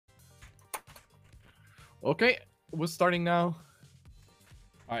Okay, we're starting now.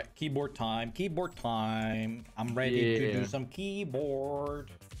 All right, keyboard time. Keyboard time. I'm ready to do some keyboard.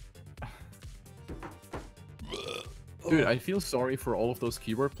 Dude, I feel sorry for all of those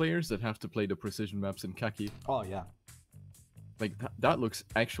keyboard players that have to play the precision maps in khaki. Oh yeah. Like that looks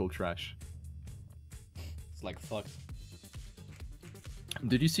actual trash. It's like fucked.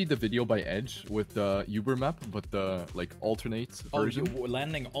 Did you see the video by Edge with the Uber map, but the like alternate version? Oh,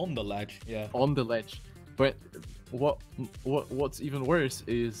 landing on the ledge. Yeah. On the ledge. But what's even worse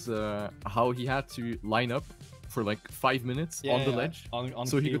is how he had to line up for like 5 minutes on the ledge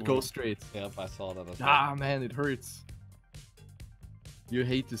so he could go straight. Yep, I saw that as well. Ah man, it hurts. You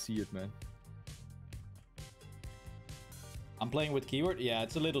hate to see it, man. I'm playing with keyboard. Yeah,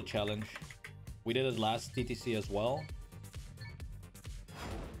 it's a little challenge. We did it last TTC as well.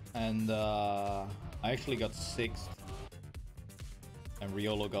 And I actually got 6th. And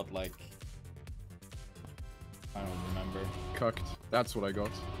Riolo got like... I don't remember. Cucked. That's what I got.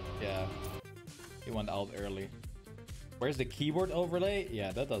 Yeah. He went out early. Where's the keyboard overlay?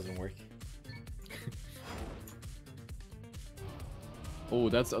 Yeah, that doesn't work. Oh,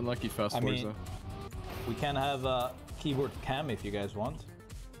 that's unlucky fast Forza. Mean, we can have a keyboard cam if you guys want.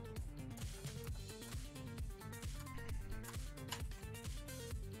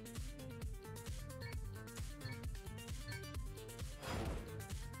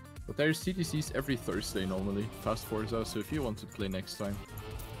 But there's TTCs every Thursday normally, Fast Forza, so if you want to play next time,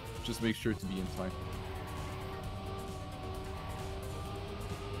 just make sure to be in time.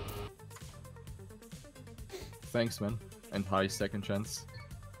 Thanks, man. And hi, second chance.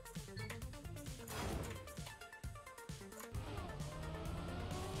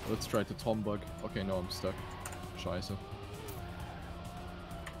 Let's try to Tom bug. Okay, no, I'm stuck. Scheiße.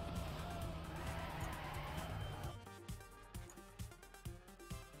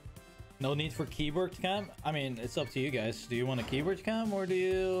 No need for keyboard cam? I mean, it's up to you guys. Do you want a keyboard cam or do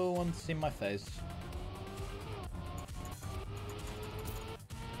you want to see my face?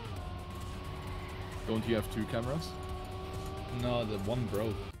 Don't you have 2 cameras? No, the one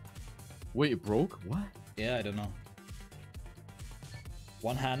broke. Wait, it broke? What? Yeah, I don't know.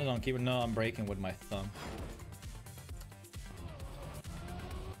 One-handed on keyboard? No, I'm breaking with my thumb.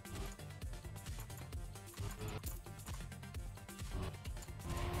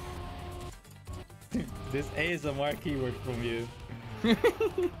 This ASMR keyword from you.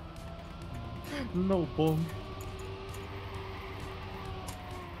 No bong.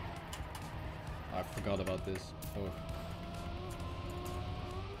 I forgot about this. Oh.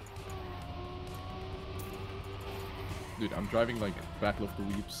 Dude, I'm driving like Battle of the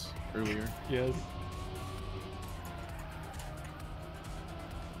Leaps earlier. Yes.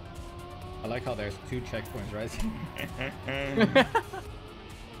 I like how there's 2 checkpoints, right?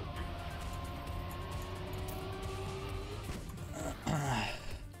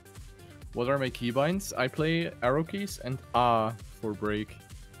 What are my keybinds? I play arrow keys and A for brake.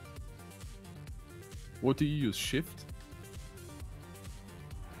 What do you use? Shift?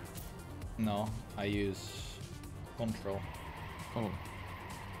 No, I use control. Oh.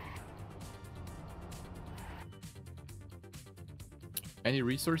 Any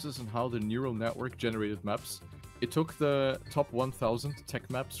resources on how the neural network generated maps? It took the top 1000 tech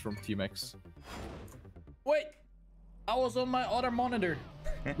maps from Team X. Wait! I was on my other monitor.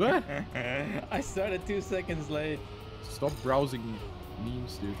 What? I started 2 seconds late. Stop browsing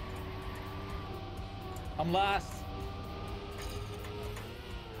memes, dude. I'm last.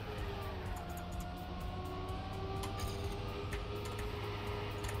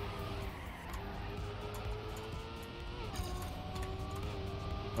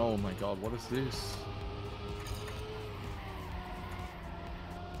 Oh my god, what is this?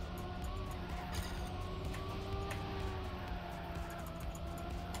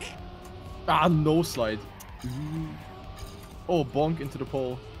 Ah, no slide. Oh, bonk into the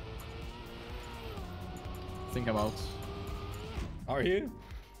pole. I think I'm out. Are you?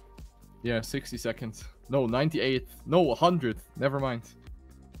 Yeah, 60 seconds. No, 98th. No, 100th. Never mind.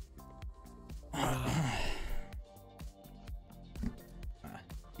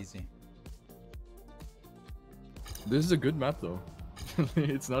 Easy. This is a good map though.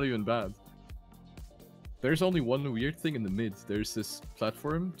 It's not even bad. There's only one weird thing in the mid. There's this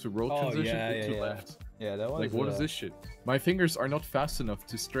platform to road transition to left. Yeah, that was like, what is this shit? My fingers are not fast enough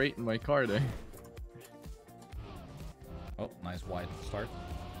to straighten my car there. Oh, nice wide start.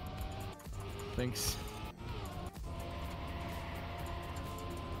 Thanks.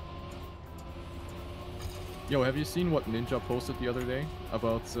 Yo, have you seen what Ninja posted the other day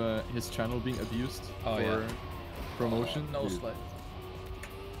about his channel being abused for promotion? No slide.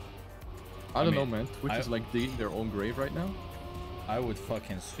 I don't know, man. Twitch is like digging their own grave right now. I would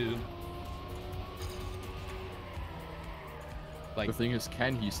fucking sue. Like, the thing is,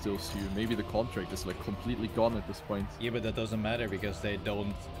 can he still sue? Maybe the contract is like completely gone at this point. Yeah, but that doesn't matter because they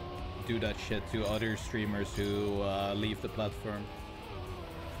don't do that shit to other streamers who leave the platform.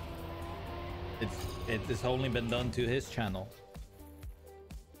 It's only been done to his channel.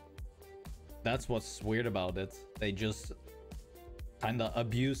 That's what's weird about it. They just kind of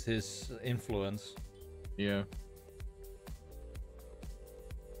abuse his influence. Yeah.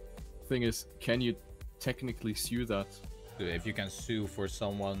 Thing is, can you technically sue that? If you can sue for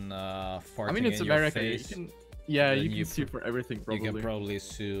someone farting I mean, it's in America. your face, you can sue for everything. Probably. You can probably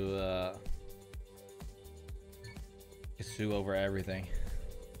sue. Sue over everything.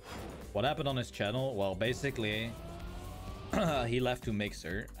 What happened on his channel? Well, basically, he left to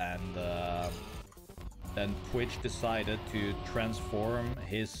Mixer, and then Twitch decided to transform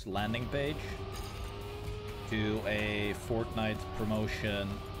his landing page to a Fortnite promotion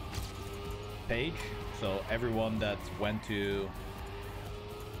page. So everyone that went to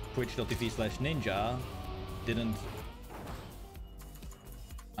twitch.tv/ninja didn't...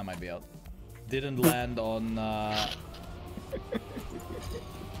 I might be out. Didn't land on... Ah,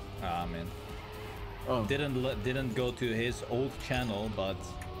 man. Oh. Didn't go to his old channel, but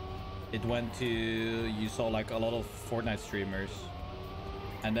it went to... You saw like a lot of Fortnite streamers.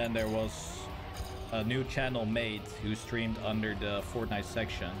 And then there was a new channel made who streamed under the Fortnite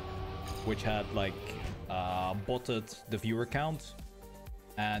section, which had like botted the viewer count,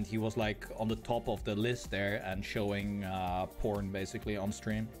 and he was like on the top of the list there and showing porn basically on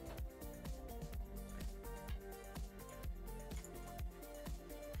stream.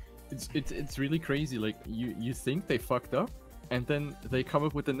 It's really crazy. Like you think they fucked up, and then they come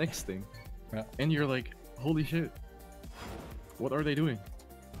up with the next thing, yeah. And you're like, holy shit, what are they doing?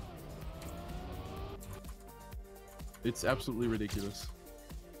 It's absolutely ridiculous.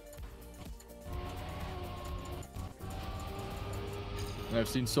 And I've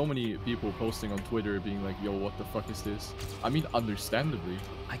seen so many people posting on Twitter being like, yo, what the fuck is this? I mean, understandably.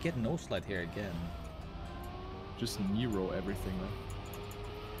 I get no slide here again. Just Nero everything, man.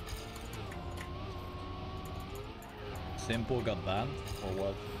 Simple got banned, or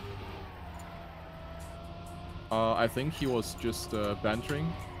what? I think he was just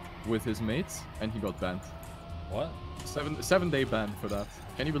bantering with his mates, and he got banned. What? 7-day ban for that.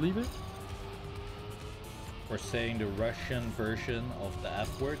 Can you believe it? For saying the Russian version of the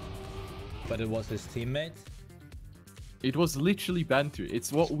F word, but it was his teammate. It was literally banned to.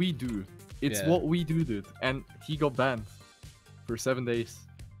 It's what we do. It's what we do, dude. And he got banned for 7 days.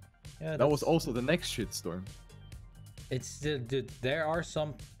 Yeah, that was also the next shitstorm. It's dude. There are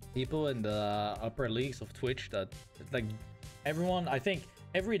some people in the upper leagues of Twitch that like everyone. I think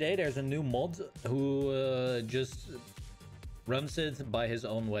every day there's a new mod who just runs it by his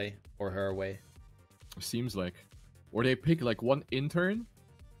own way or her way. Seems like. Or they pick like one intern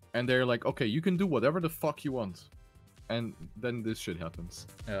and they're like, okay, you can do whatever the fuck you want. And then this shit happens.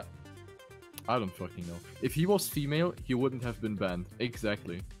 Yeah. I don't fucking know. If he was female, he wouldn't have been banned.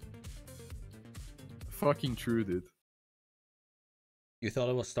 Exactly. Fucking true, dude. You thought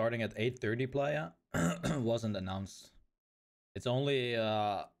it was starting at 8:30, Playa? Wasn't announced. It's only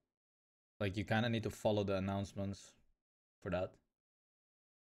like you kind of need to follow the announcements for that.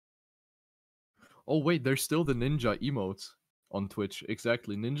 Oh wait, there's still the ninja emote on Twitch.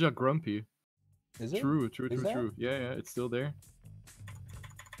 Exactly, Ninja Grumpy. Is it? True. Yeah, it's still there.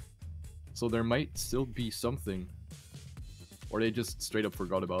 So there might still be something, or they just straight up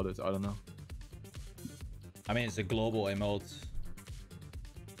forgot about it. I don't know. I mean, it's a global emote.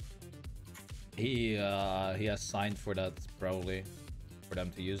 He has signed for that probably, for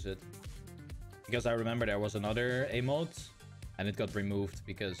them to use it. Because I remember there was another emote, and it got removed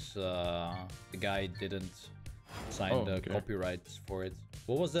because the guy didn't sign the copyrights for it.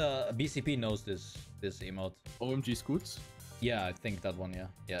 What was the BCP knows this emote? OMG Scoots? Yeah, I think that one.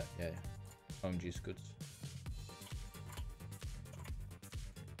 Yeah. OMG Scoots.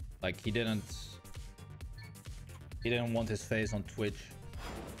 Like he didn't want his face on Twitch.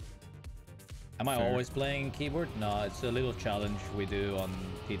 Am I always playing keyboard? No, it's a little challenge we do on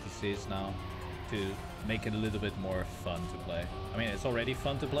TTCs now to make it a little bit more fun to play. I mean, it's already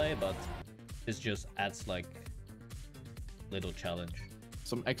fun to play, but this just adds like little challenge.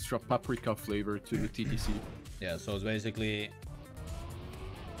 Some extra paprika flavor to the TTC. Yeah, so it's basically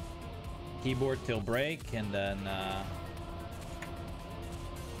keyboard till break, and then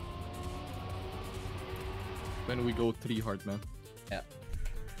we go 3 hard, man.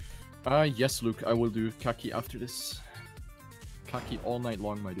 Yeah. Yes, Luke, I will do Kaki after this. Kaki all night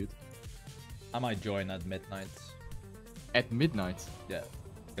long, my dude. I might join at midnight. At midnight? Yeah,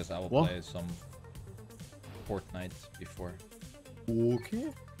 because I will What? play some Fortnite before.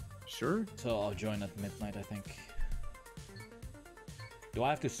 Okay, sure. So I'll join at midnight, I think. Do I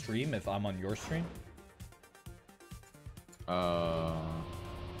have to stream if I'm on your stream?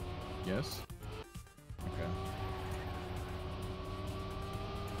 Yes. Okay.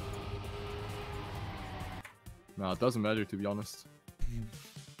 No, it doesn't matter, to be honest.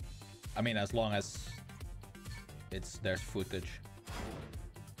 I mean, as long as there's footage.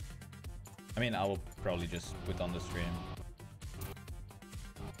 I mean, I will probably just put on the stream.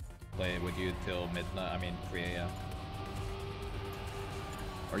 Play with you till midnight, I mean 3 AM.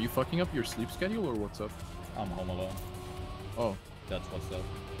 Are you fucking up your sleep schedule or what's up? I'm home alone. Oh. That's what's up.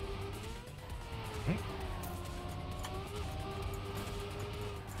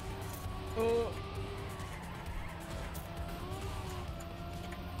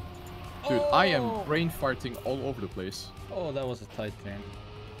 Dude, I am brain farting all over the place. Oh, that was a tight turn.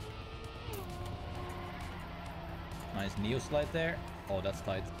 Nice Neo slide there. Oh, that's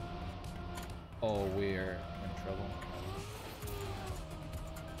tight. Oh, we're in trouble.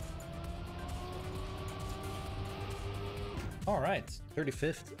 Alright,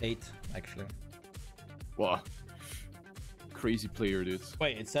 35th, 8 actually. Wow. Crazy player, dude.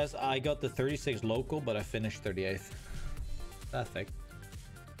 Wait, it says I got the 36 local, but I finished 38th. Perfect.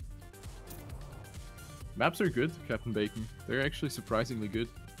 Maps are good, Captain Bacon. They're actually surprisingly good.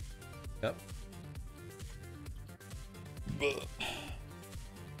 Yep.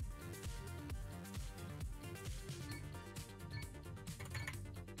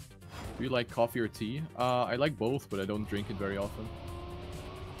 Do you like coffee or tea? I like both, but I don't drink it very often.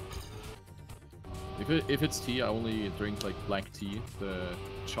 If it's tea, I only drink like black tea, the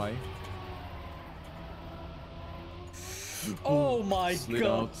chai. Oh my god!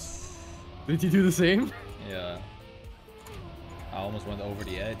 Out. Did you do the same? Yeah. I almost went over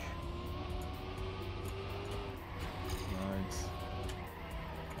the edge. Nice.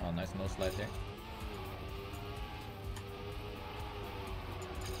 Oh, nice no slide there.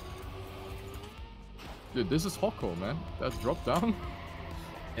 Dude, this is Hoko, man. That dropped down.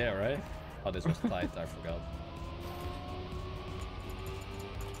 Yeah, right? Oh, this was tight, I forgot.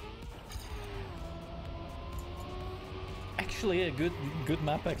 Actually, a good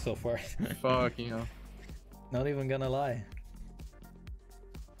map pack so far. Fucking hell. Not even gonna lie.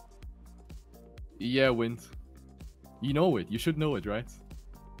 Yeah, Wind. You know it. You should know it, right?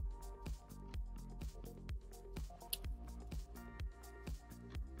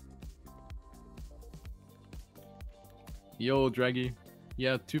 Yo, Draggy.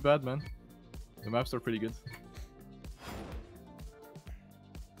 Yeah, too bad, man. The maps are pretty good.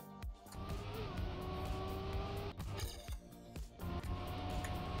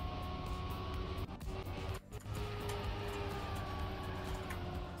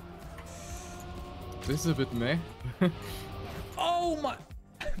 This is a bit meh. Oh my!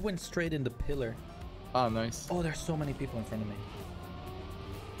 I went straight in the pillar. Ah, nice. Oh, there's so many people in front of me.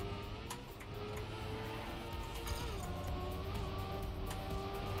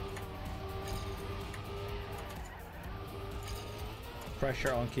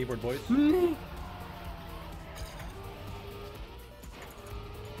 Pressure on keyboard, boys.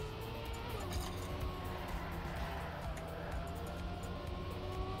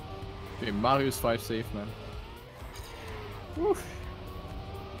 Okay, Mario's 5 safe, man. Woof.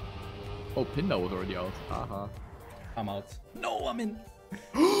 Oh, Pinda was already out. Haha. I'm out. No, I'm in.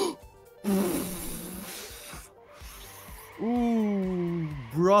 Ooh,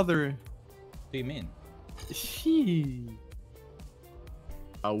 brother. What do you mean?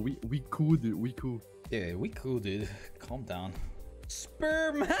 We cool, dude. We cool. Yeah, we cool, dude. Calm down.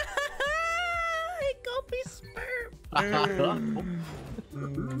 Sperm. It could be sperm.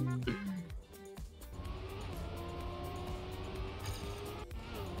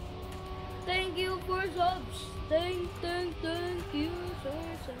 Thank you for subs. Thank you so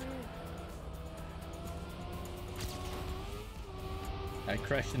much. I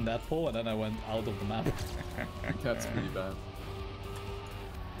crashed in that pole and then I went out of the map. That's pretty bad.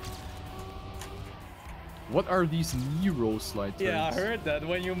 What are these Nero slide turns? Yeah, I heard that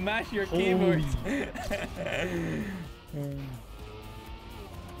when you mash your Holy. keyboard.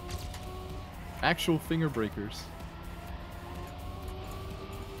 Actual finger breakers.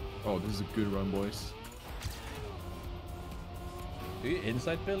 Oh, this is a good run, boys. Do you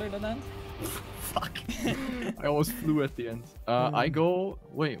inside pillar the end? Fuck. I almost flew at the end. I go...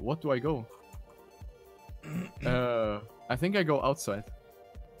 Wait, what do I go? I think I go outside.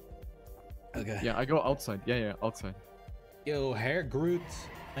 Okay. Yeah, I go outside. Yeah, outside. Yo, Hair Groot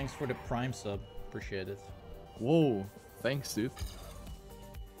Thanks for the Prime sub. Appreciate it. Whoa, thanks, dude.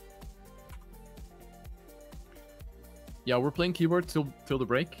 Yeah, we're playing keyboard till the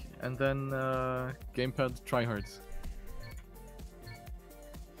break, and then gamepad tryhards.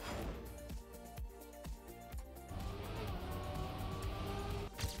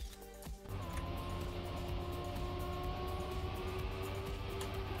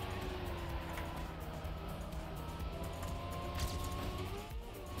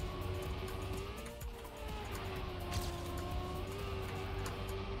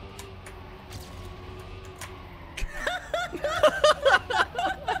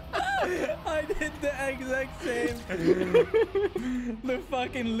 I did the exact same. The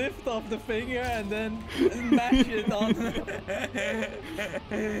fucking lift off the finger and then mash it on.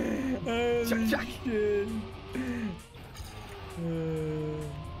 Holy shit.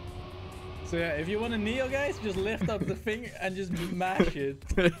 So yeah, if you want a Neo, guys, just lift up the finger and just mash it.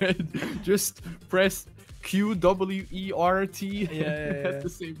 Just press Q W E R T at the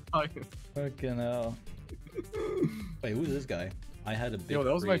same time. Fucking hell. Wait, who's this guy? I had a big. Yo,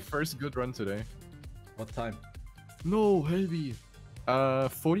 that was my first good run today. What time? No, heavy.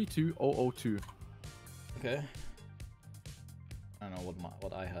 42,002. Okay. I don't know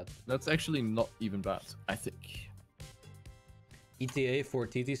what I had. That's actually not even bad, I think. ETA for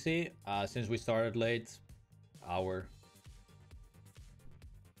TTC. Since we started late, an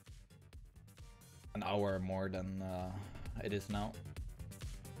hour more than it is now.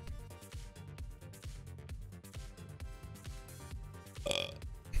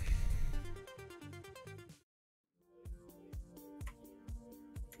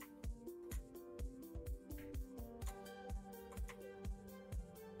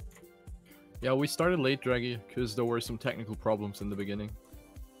 Yeah, we started late, Draggy, because there were some technical problems in the beginning.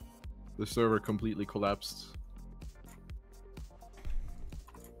 The server completely collapsed.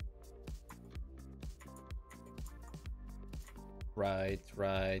 Right,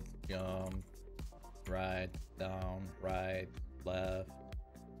 jump, right, down, right, left,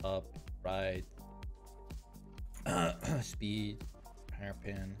 up, right, speed,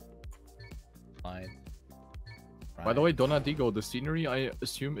 hairpin, right. By the way, Donadigo, the scenery I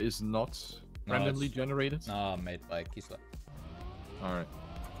assume is not randomly generated? No, made by Keissla. Alright.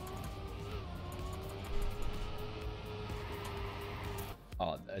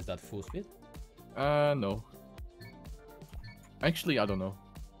 Oh, is that full speed? No. Actually, I don't know.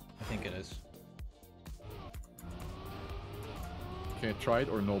 I think it is. Okay, try it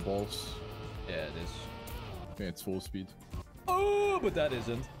or no balls. Yeah, it is. Okay, it's full speed. Oh, but that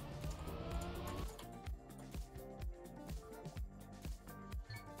isn't.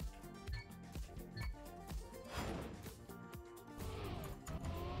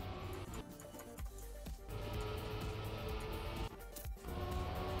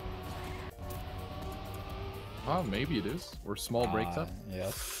 Ah, maybe it is. Or small break up.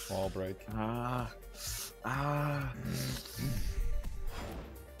 Yeah, small break.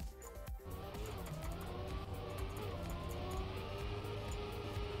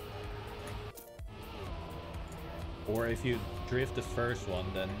 Or if you drift the first one,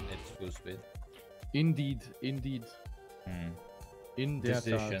 then it's full speed. Indeed, indeed.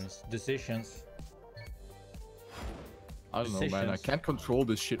 Decisions. I don't know, man. I can't control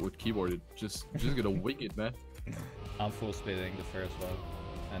this shit with keyboard. It just gonna wing it, man. I'm full speeding the first one,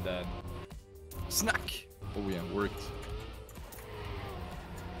 and then snack. Oh yeah, worked.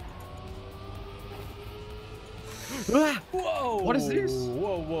 Whoa! What is this?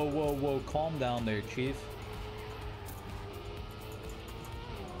 Whoa! Calm down there, Chief.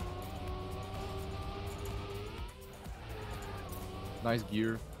 Nice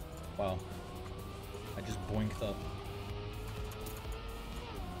gear. Wow. I just boinked up.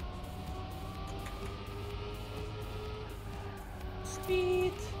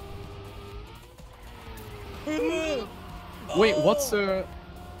 Speed. Wait, what's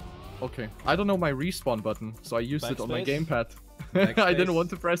okay, I don't know my respawn button, so I used it on my gamepad. I didn't want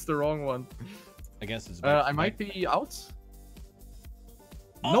to press the wrong one. I guess it's I might be out.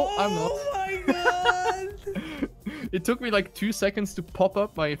 No, I'm not. Oh my god! It took me like 2 seconds to pop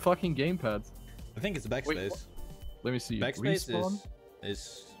up my fucking gamepad. I think it's backspace. Wait, let me see. Backspace respawn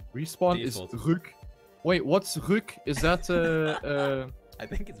is respawn default. is ruk. Wait, what's ruk? Is that I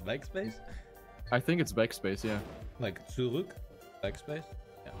think it's backspace. I think it's backspace, yeah. Like zurück, backspace.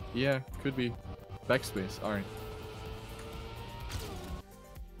 Yeah. Yeah, could be backspace. All right.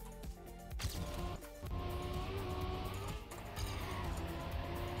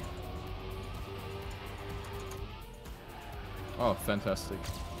 Oh, fantastic.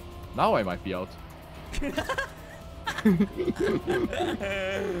 Now I might be out.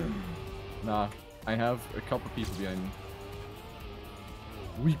 Nah, I have a couple people behind me.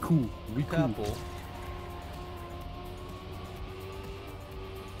 We cool. We cool. Couple.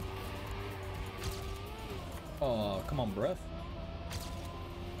 Oh, come on, bruv.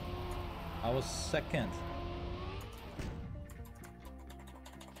 I was second.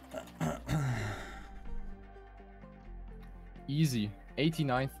 Easy.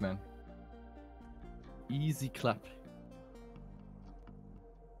 89th, man. Easy clap.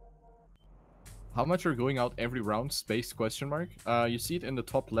 How much are going out every round? Space question mark. You see it in the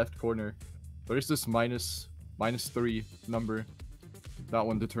top left corner. There is this minus 3 number. That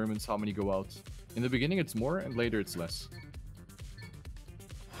one determines how many go out. In the beginning it's more and later it's less.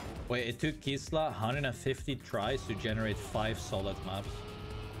 Wait, it took Keissla 150 tries to generate 5 solid maps.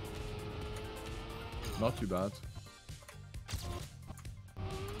 Not too bad.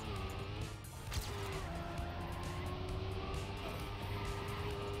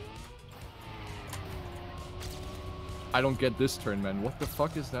 I don't get this turn, man. What the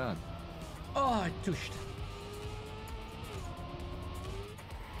fuck is that? Oh, I touched.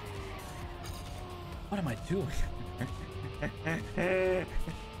 What am I doing?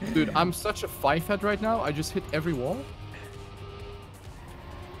 Dude, I'm such a 5-head right now. I just hit every wall.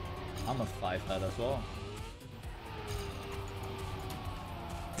 I'm a 5-head as well.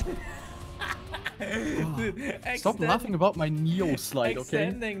 Dude, stop laughing about my Neo slide, okay?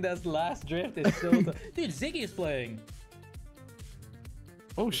 Extending that last drift is so... Dude, Ziggy is playing.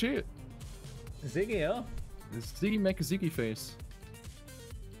 Oh shit. Ziggy, yeah? Ziggy make a Ziggy face.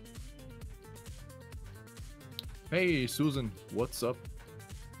 Hey, Susan, what's up?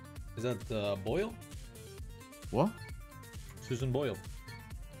 Is that Boyle? What? Susan Boyle.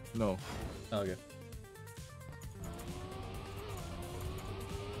 No. Oh, okay.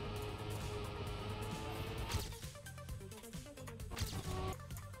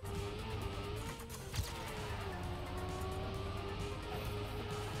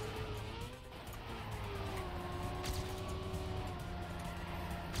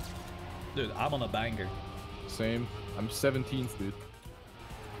 Dude, I'm on a banger. Same. I'm 17th, dude.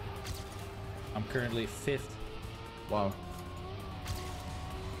 I'm currently 5th. Wow.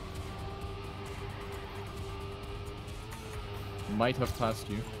 Might have passed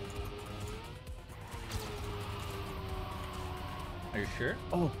you. Are you sure?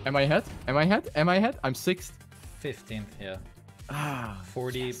 Oh, am I ahead? Am I ahead? Am I ahead? I'm 6th. 15th, yeah. Ah.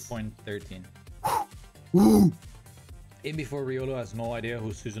 40.13. Woo! In before Riolo has no idea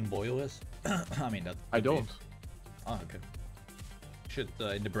who Susan Boyle is. I mean that. I don't. Oh, okay. Should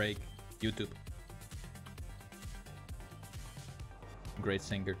in the break, YouTube. Great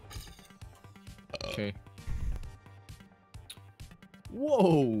singer. Okay.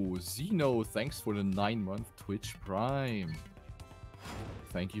 Whoa, Zeno, thanks for the 9-month Twitch Prime.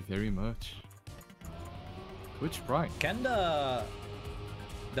 Thank you very much. Twitch Prime. Can that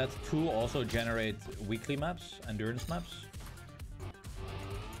tool also generate weekly maps, endurance maps?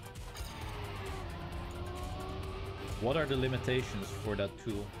 What are the limitations for that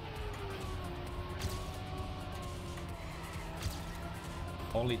tool?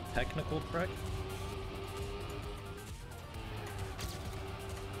 Only technical track?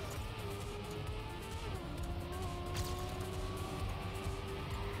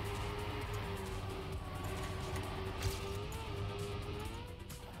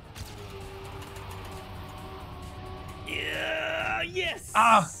 Yeah, yes!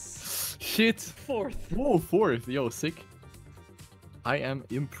 Ah! Shit! 4th. Whoa, 4th. Yo, sick. I am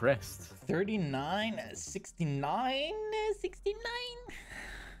impressed. 39, 69, 69.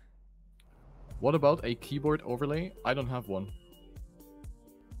 What about a keyboard overlay? I don't have one.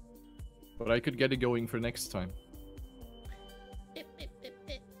 But I could get it going for next time.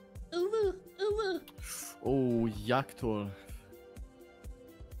 Oh, Yaktor.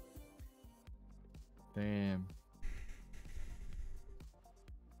 Damn.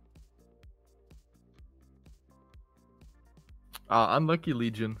 Unlucky,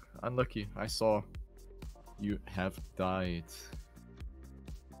 Legion. Unlucky. I saw you have died.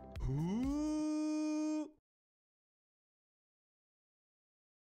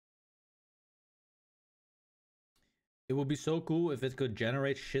 It would be so cool if it could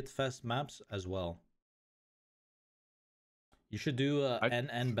generate shitfest maps as well. You should do a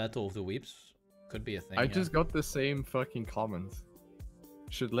NN Battle of the Weeps. Could be a thing. I just got the same fucking comment.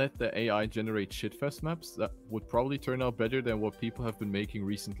 Should let the AI generate shitfest maps. That would probably turn out better than what people have been making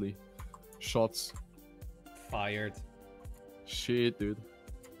recently. Shots. Fired. Shit, dude.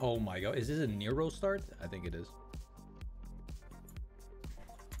 Oh my god. Is this a Nero start? I think it is.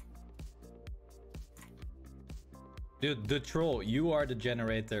 Dude, the troll, you are the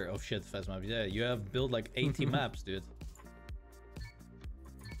generator of shitfest maps. Yeah, you have built like 80 maps, dude.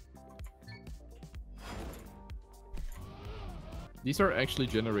 These are actually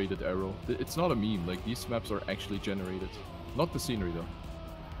generated, Arrow. It's not a meme, like these maps are actually generated. Not the scenery though,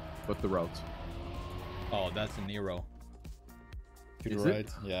 but the route. Oh, that's a Nero. To the Is right.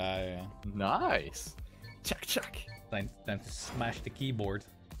 it? Yeah. Nice! Check, check! Time to smash the keyboard.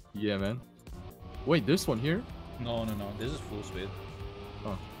 Yeah, man. Wait, this one here? No. This is full speed.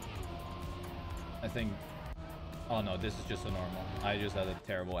 Oh. I think... Oh no, this is just a normal. I just had a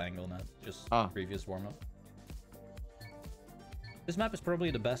terrible angle now. Just previous warm-up. This map is probably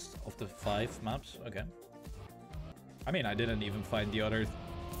the best of the 5 maps. Okay. I mean, I didn't even find the other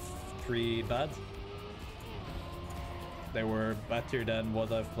 3 bad. They were better than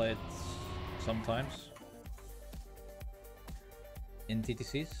what I've played sometimes in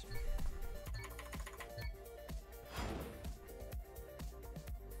TTCs.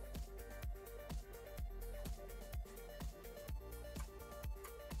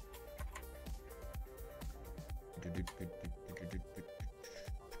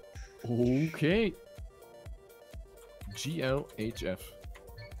 Okay. GLHF.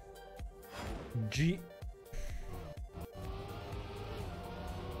 G.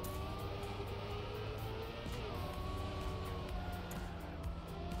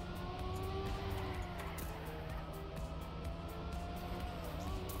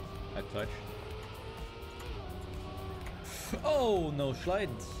 I touched. Oh, no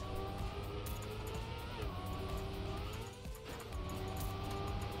slides.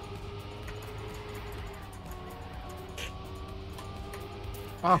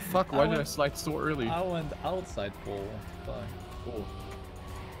 Ah, fuck, why did I slide so early? I went outside pole. Fuck. Oh.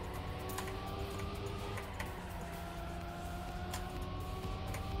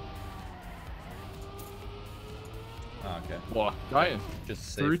 Okay. Wow, dying.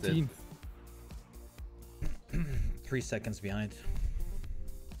 Just saved 13. it. 3 seconds behind.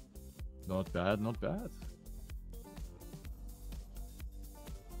 Not bad, not bad.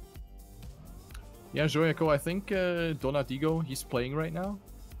 Yeah, Joyako, I think Donatigo, he's playing right now.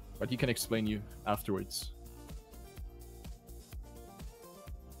 But he can explain you afterwards.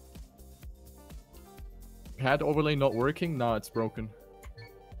 Pad overlay not working? Nah, it's broken.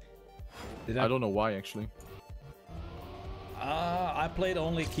 I don't know why, actually. I played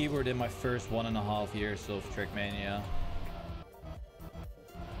only keyboard in my first 1.5 years of TrackMania.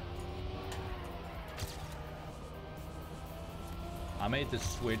 I made the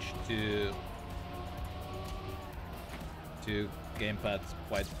switch to gamepad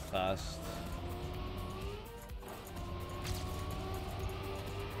quite fast.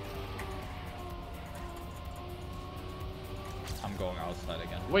 I'm going outside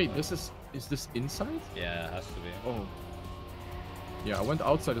again. Wait, is this inside? Yeah, it has to be. Oh. Yeah, I went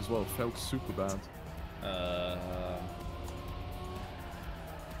outside as well. Felt super bad.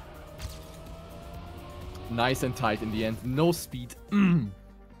 Nice and tight in the end. No speed.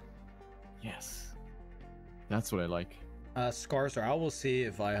 Yes. That's what I like. Scarcer, I will see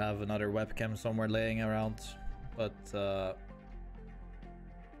if I have another webcam somewhere laying around, but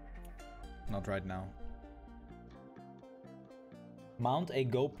not right now. Mount a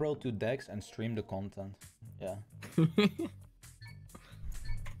GoPro to Dex and stream the content. Yeah.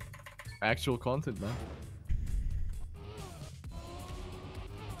 Actual content, man.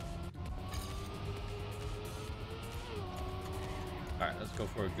 Alright, let's go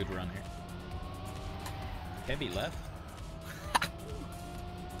for a good run here. Can be left.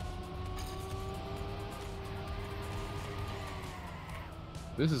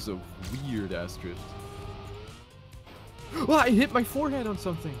 This is a weird ass drift. Oh, I hit my forehead on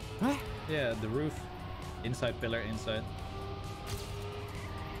something. Huh? Yeah, the roof. Inside pillar, inside.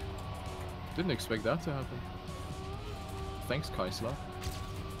 Didn't expect that to happen. Thanks, Keissla.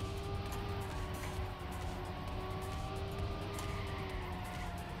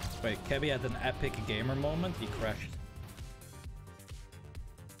 Wait, Kebby had an epic gamer moment. He crashed.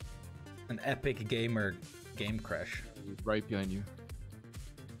 An epic gamer game crash. Right behind you.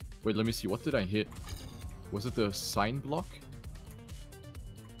 Wait, let me see. What did I hit? Was it the sign block?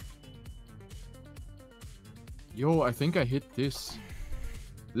 Yo, I think I hit this.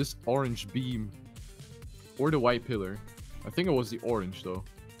 This orange beam. Or the white pillar. I think it was the orange, though.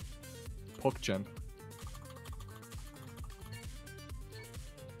 PogChamp.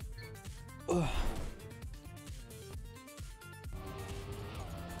 Ugh.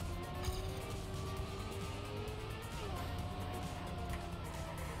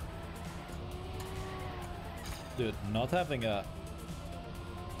 Dude, not having a...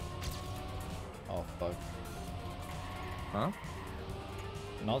 Oh, fuck. Huh?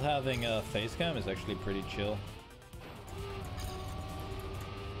 Not having a face cam is actually pretty chill.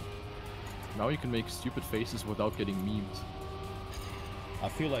 Now you can make stupid faces without getting memed. I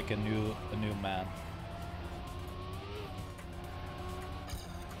feel like a new man.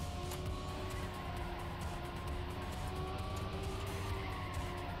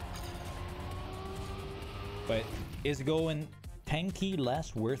 But is going 10 key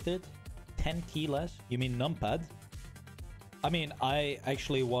less worth it? 10 key less? You mean numpad? I mean, I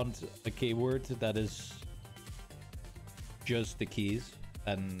actually want a keyboard that is just the keys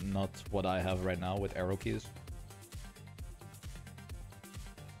and not what I have right now with arrow keys.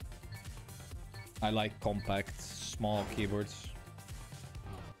 I like compact, small keyboards.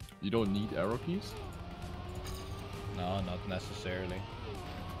 You don't need arrow keys? No, not necessarily.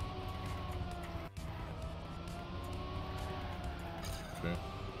 Okay.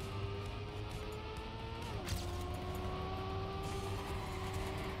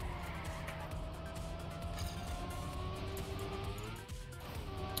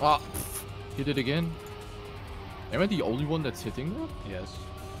 Ah, hit it again. Am I the only one that's hitting that? Yes.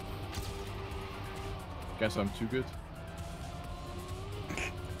 Guess I'm too good.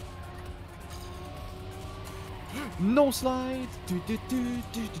 No slide.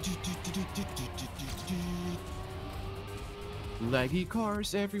 Laggy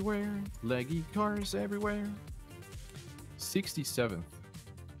cars everywhere. Laggy cars everywhere. 67th.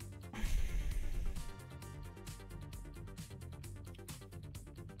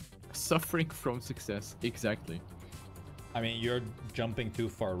 Suffering from success. Exactly. I mean, you're jumping too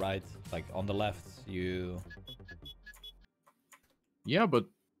far right. Like on the left, you... Yeah, but...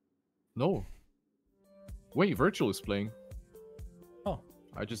 No. Wait, Virtual is playing. Oh.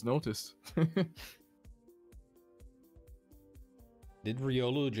 I just noticed. Did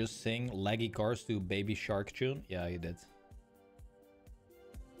Riolu just sing Laggy Cars to Baby Shark tune? Yeah, he did.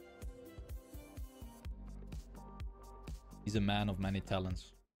 He's a man of many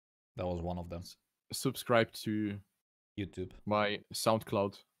talents. That was one of them. Subscribe to YouTube. my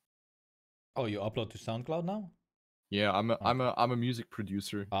SoundCloud. Oh, you upload to SoundCloud now? Yeah, I'm a music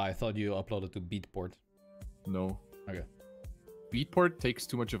producer. I thought you uploaded to Beatport. No. Okay. Beatport takes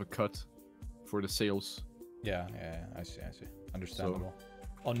too much of a cut for the sales. Yeah, I see. Understandable.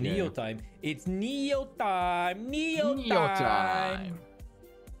 On Neo time. It's Neo time! Neo time!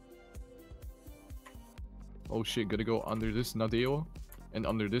 Oh shit, gotta go under this Nadeo. And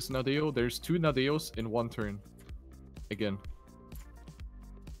under this Nadeo, there's 2 Nadeos in 1 turn. Again.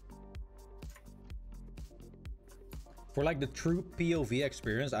 For like the true POV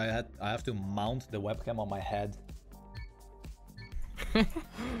experience, I have to mount the webcam on my head.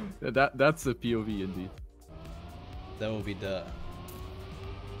 That's a POV indeed. That will be the...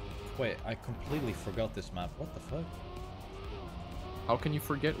 Wait, I completely forgot this map. What the fuck? How can you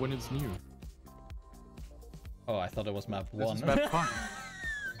forget when it's new? Oh, I thought it was map 1. This is map 5.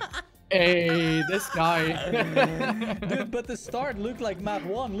 Hey, this guy. Dude, but the start looked like map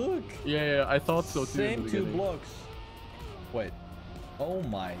 1, look. Yeah, I thought so too. Same 2 blocks. Wait. Oh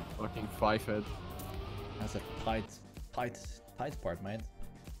my. Fucking 5-head. That's a tight part, man.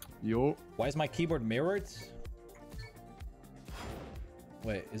 Yo. Why is my keyboard mirrored?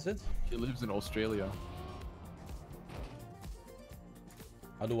 Wait, is it? He lives in Australia.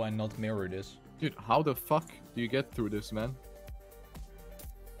 How do I not mirror this? Dude, how the fuck do you get through this, man?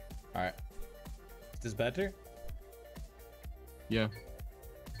 Alright. Is this better? Yeah.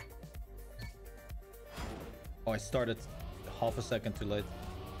 Oh, I started half a second too late.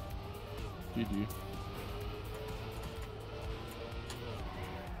 GG.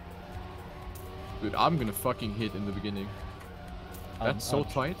 Dude, I'm gonna fucking hit in the beginning. That's so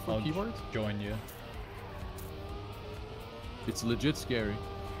tight for keyboard. Join you. It's legit scary.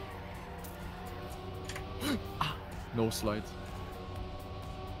 No slide.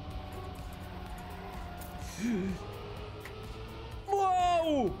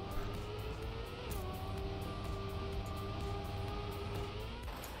 Whoa!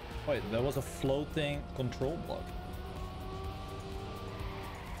 Wait, there was a floating control block.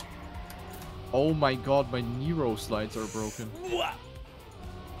 Oh my god, my Nero slides are broken.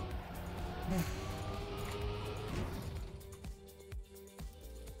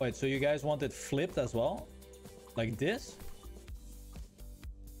 Wait, so you guys want it flipped as well? Like this?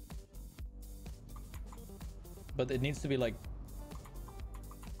 But it needs to be like...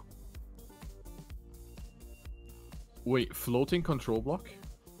 Wait, floating control block?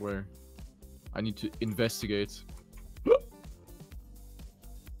 Where? I need to investigate.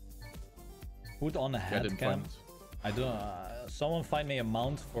 Put on a head didn't cam. find it. I don't... someone find me a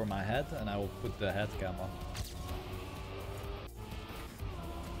mount for my head and I will put the head cam on.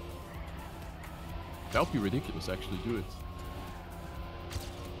 That would be ridiculous, actually. Do it.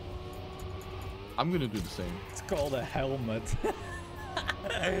 I'm gonna do the same. It's called a helmet.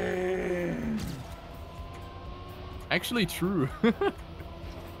 Actually, true.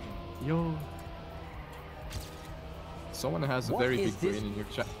 Yo. Someone has a very big brain in your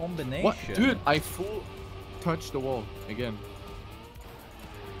chat. Combination? What? Dude, I full touched the wall again.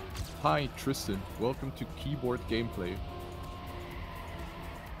 Hi, Tristan. Welcome to Keyboard Gameplay.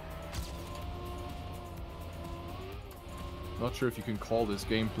 Not sure if you can call this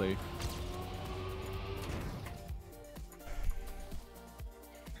gameplay.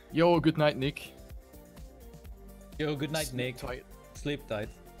 Yo, good night, Nick. Yo, good night, Nick. Tight. Sleep tight.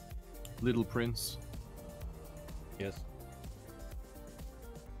 Little Prince. Yes.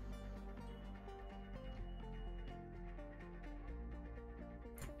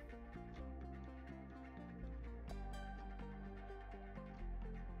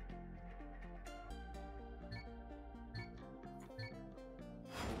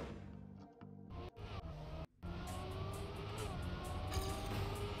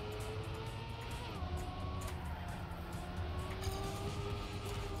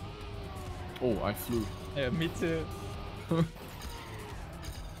 Oh, I flew. Yeah, me too. Oh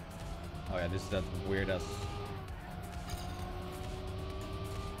yeah, this is that weird ass.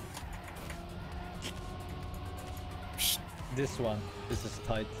 This one. This is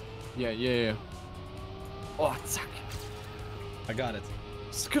tight. Yeah. Oh, zack. I got it.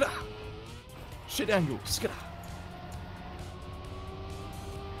 Skra. Shit angle. Skra.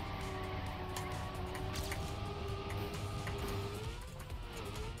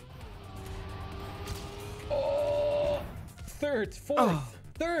 Third, fourth,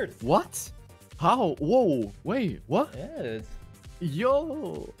 third. What? How? Whoa. Wait, what? Yes.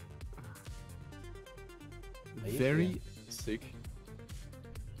 Yo. Amazing. Very sick.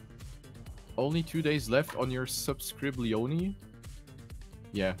 Only 2 days left on your Subscriblioni?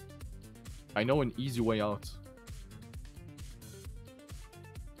 Yeah. I know an easy way out.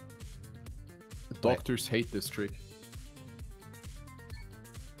 Doctors hate this trick.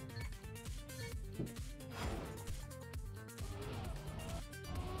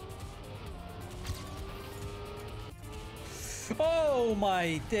 Oh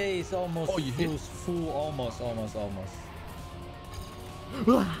my days, almost Oh, you hit. full, almost.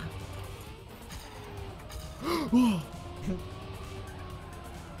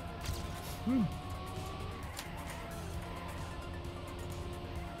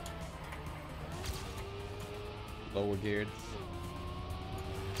 Lower geared.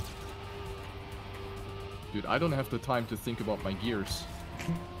 Dude, I don't have the time to think about my gears.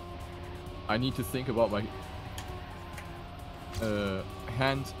 I need to think about my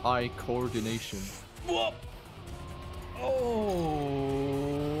hand-eye coordination. Whoop!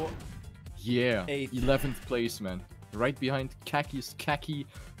 Oh! Yeah, Eighth. 11th place, man. Right behind Kaki's Kaki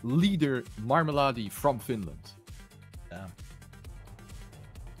leader Marmeladi from Finland. Damn.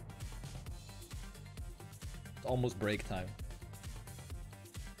 It's almost break time.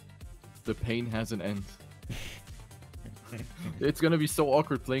 The pain has an end. It's gonna be so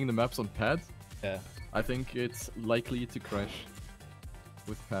awkward playing the maps on pad. Yeah. I think it's likely to crash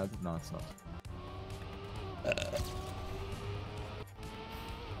with pad. No, it's not. I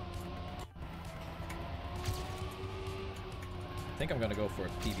think I'm gonna go for a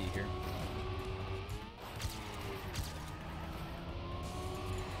PB here.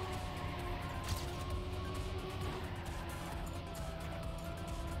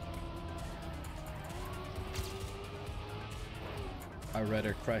 I'd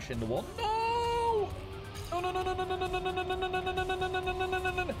rather crash in the wall. No! No.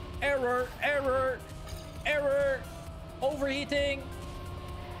 Error. Overheating.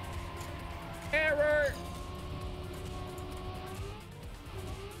 Error.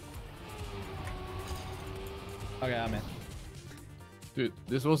 Okay, I'm in. Dude,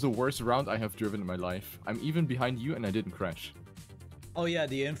 this was the worst round I have driven in my life. I'm even behind you and I didn't crash. Oh yeah,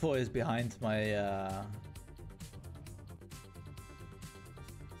 the info is behind my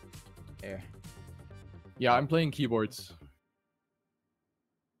here. Yeah, I'm playing keyboards.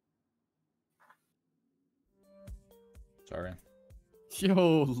 Sorry.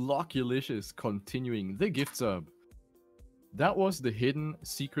 Yo, Lockulicious continuing the gift sub. That was the hidden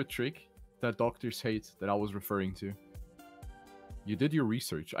secret trick that doctors hate that I was referring to. You did your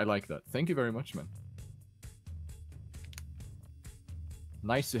research. I like that. Thank you very much, man.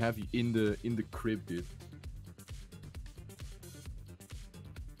 Nice to have you in the crib, dude.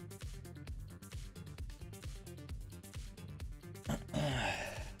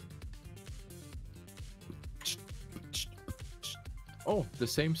 Oh, the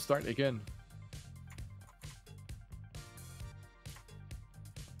same start again.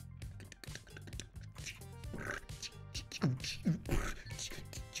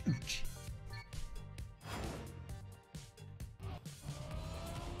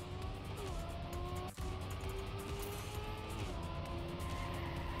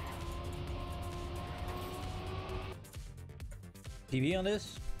 PB on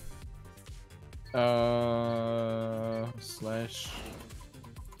this? Slash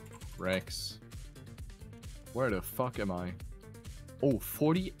Rex. Where the fuck am I? Oh,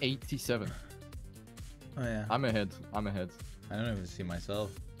 4087. Oh yeah. I'm ahead. I'm ahead. I don't even see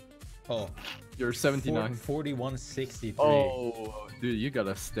myself. Oh. You're 79. 4163. Oh, dude, you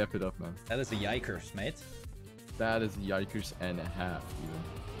gotta step it up, man. That is a yikers, mate. That is yikers and a half, even.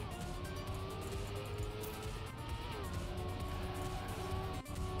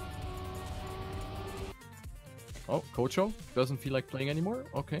 Oh, Kocho doesn't feel like playing anymore.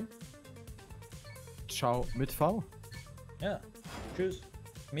 Okay. Ciao mit V. Yeah. Tschüss.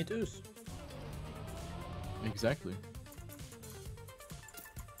 Mit us. Exactly.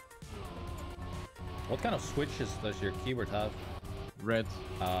 What kind of switches does your keyboard have? Red.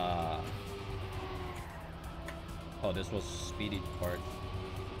 Oh, this was speedy part.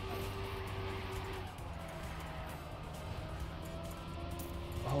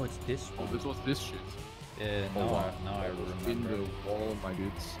 Oh, it's this Oh, one. this was this shit. Yeah, Oh, wow. now I In remember. the wall, my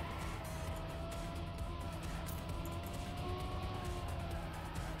dudes.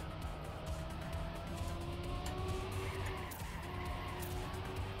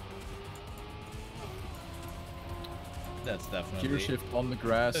 That's definitely Gear shift on the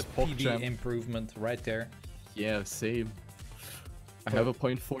grass. a PB PB improvement right there. Yeah, same. I have a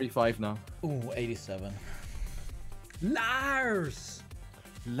 .45 now. Ooh, 87. Lars!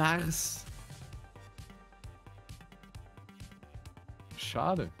 Lars.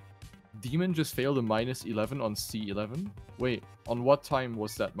 Schade. Demon just failed a -11 on C11. Wait, on what time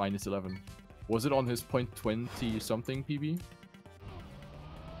was that -11? Was it on his .20 something PB?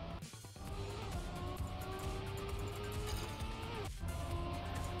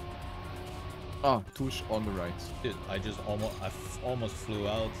 Ah, Tush on the right. Dude, I almost flew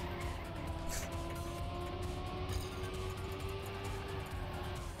out.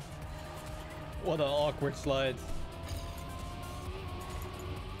 What an awkward slide.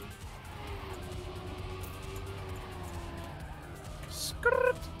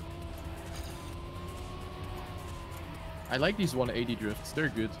 Skirt. I like these 180 drifts, they're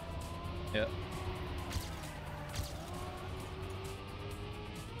good. Yeah.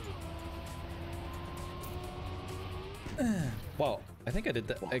 Wow, I think I did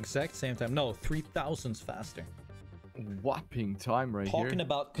the exact same time. No, 3,000s faster. Whopping time right Talking here.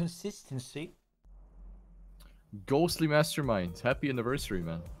 about consistency. Ghostly Mastermind, happy anniversary,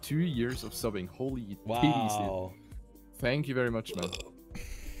 man. 2 years of subbing, holy titties, dude. Wow. Thank you very much, man.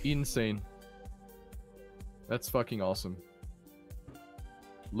 Insane. That's fucking awesome.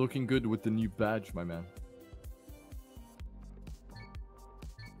 Looking good with the new badge, my man.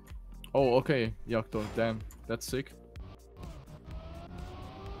 Oh, okay, Yakto, damn, that's sick.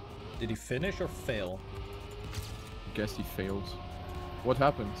 Did he finish or fail? Guess he failed. What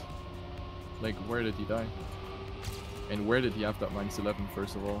happened? Like, where did he die? And where did he have that -11,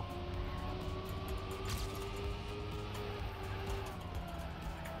 first of all?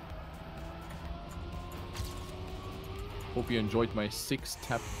 Hope you enjoyed my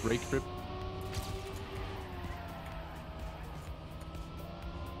 6-tap brake trip.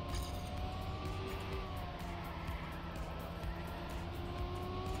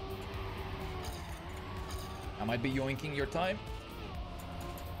 I might be yoinking your time.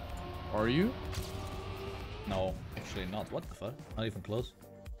 Are you? No, actually not. What the fuck? Not even close.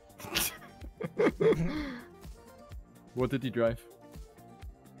 What did he drive?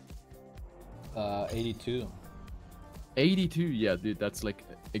 82. 82? Yeah, dude, that's like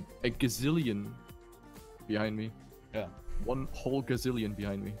a gazillion behind me. Yeah. One whole gazillion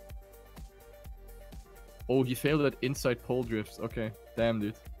behind me. Oh, he failed at inside pole drifts. Okay, damn,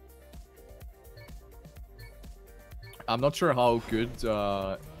 dude. I'm not sure how good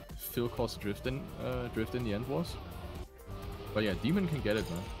Phil Cost drift in the end was. But yeah, Demon can get it,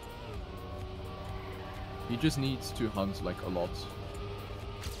 man. He just needs to hunt like a lot.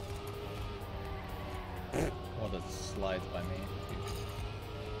 What a slide by me.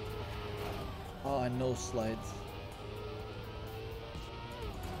 Oh, I know slides.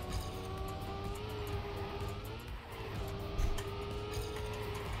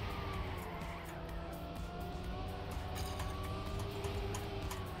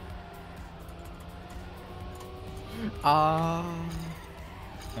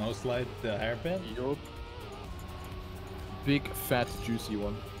 No slide the hairpin? Yup. Big, fat, juicy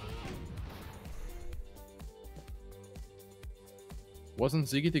one. Wasn't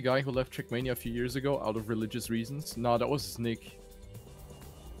Ziggy the guy who left TrackMania a few years ago out of religious reasons? Nah, that was Nick.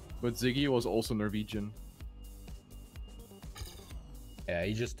 But Ziggy was also Norwegian. Yeah,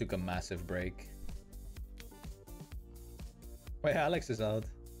 he just took a massive break. Wait, Alex is out.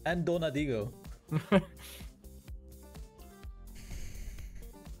 And Donadigo.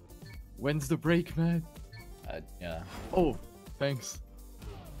 When's the break, man? Yeah. Oh, thanks.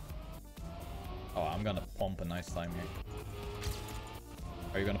 Oh, I'm gonna pump a nice time here.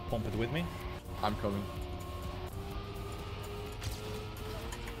 Are you gonna pump it with me? I'm coming.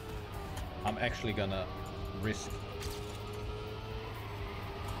 I'm actually gonna risk.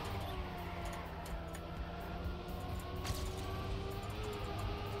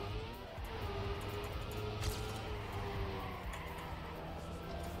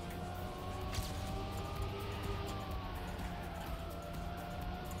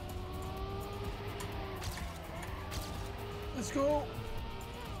 Let's go.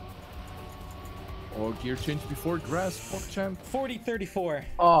 Oh, gear change before grass, PogChamp. 40-34.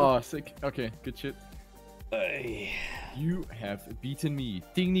 Oh, sick. Okay, good shit. Hey. You have beaten me.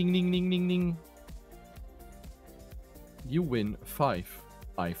 Ding, ding, ding, ding, ding, ding. You win 5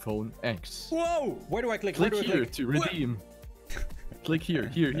 iPhone X. Whoa! Where do I click? Click Where do I here click? to redeem. Click here,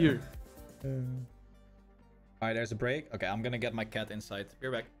 here. Alright, there's a break. Okay, I'm gonna get my cat inside. Be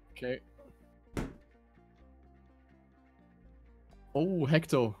right back. Okay. Oh,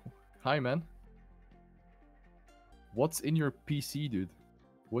 Hecto. Hi, man. What's in your PC, dude?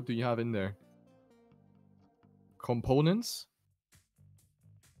 What do you have in there? Components?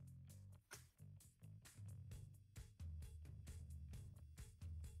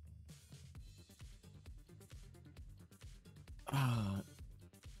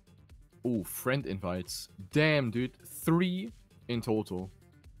 Oh, friend invites. Damn, dude. 3 in total.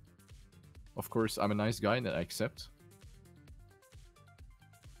 Of course, I'm a nice guy and I accept.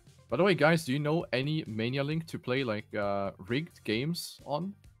 By the way, guys, do you know any Mania link to play like rigged games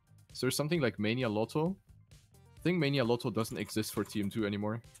on? Is there something like Mania Lotto? I think Mania Lotto doesn't exist for TM2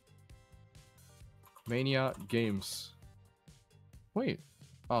 anymore. Mania games. Wait.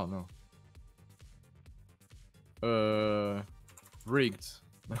 Oh, no. Rigged.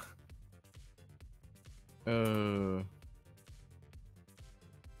 I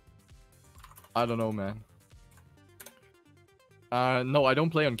don't know, man. No, I don't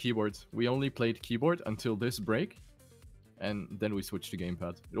play on keyboard. We only played keyboard until this break, and then we switched to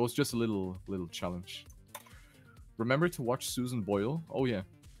gamepad. It was just a little challenge. Remember to watch Susan Boyle? Oh yeah.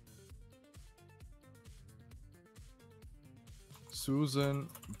 Susan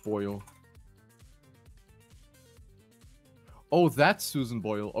Boyle. Oh, that's Susan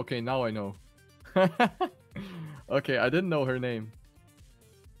Boyle. Okay, now I know. Okay, I didn't know her name.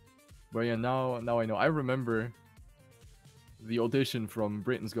 But yeah, now I know. I remember the audition from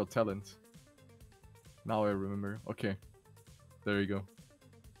Britain's Got Talent. Now I remember. Okay. There you go.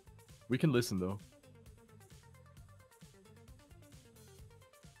 We can listen though.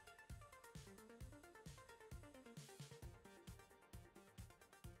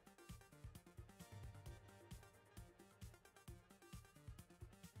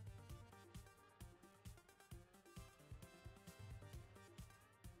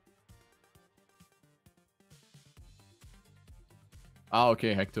 Ah,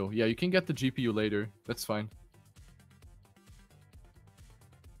 okay, Hecto. Yeah, you can get the GPU later. That's fine.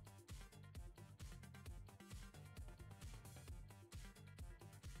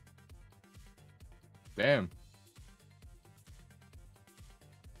 Damn.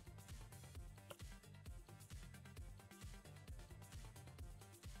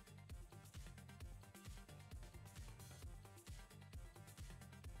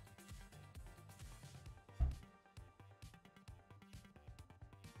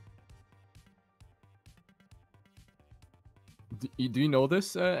 Do you know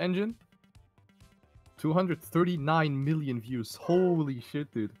this engine? 239 million views. Holy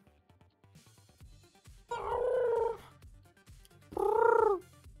shit, dude.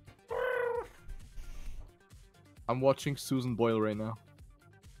 I'm watching Susan Boyle right now.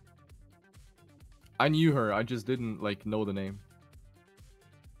 I knew her, I just didn't like know the name.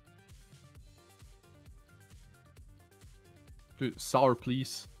 Dude, sour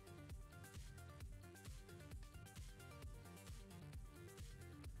please.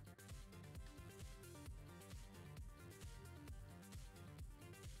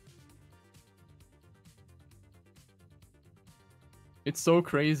 It's so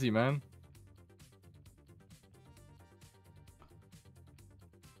crazy, man.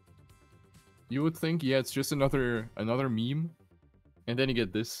 You would think, yeah, it's just another meme, and then you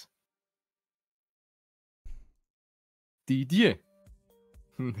get this. Didier.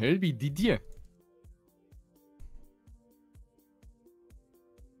 Helby Didier.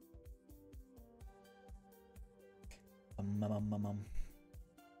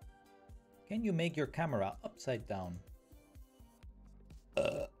 Can you make your camera upside down?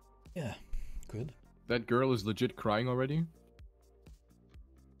 Yeah, good. That girl is legit crying already.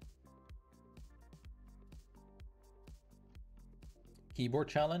 Keyboard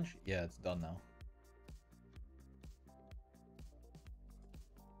challenge? Yeah, it's done now.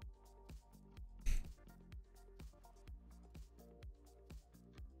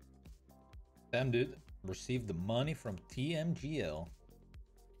 Damn, dude. Received the money from TMGL.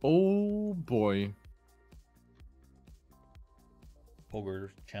 Oh boy.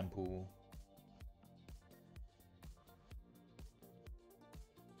 Poker shampoo.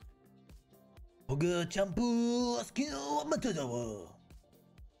 Poker shampoo.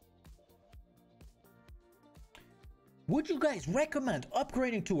 Would you guys recommend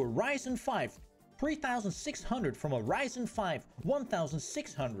upgrading to a Ryzen 5 3600 from a Ryzen 5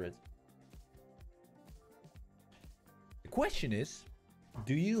 1600? The question is,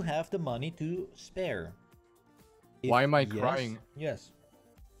 do you have the money to spare? Why am I yes, crying? Yes.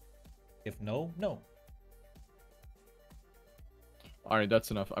 If no, no. Alright, that's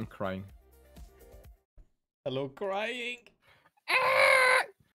enough. I'm crying. Hello, crying.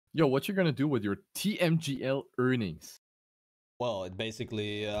 Yo, what you gonna do with your TMGL earnings? Well, it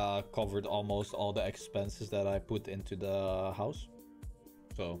basically covered almost all the expenses that I put into the house.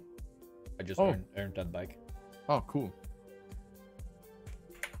 So, I just earned that back. Oh, cool.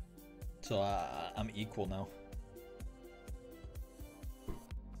 So, I'm equal now.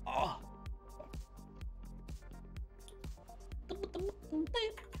 Oh.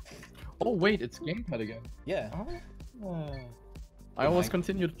 Oh wait, it's gamepad again. Yeah. Oh. I always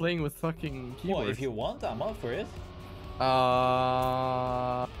continued playing with fucking keyboard. Well, if you want, I'm up for it.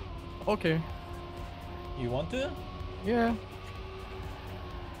 Okay. You want to? Yeah.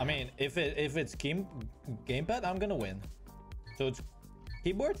 I mean, if it's gamepad, I'm gonna win. So it's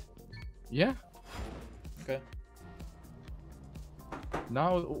keyboard? Yeah. Okay.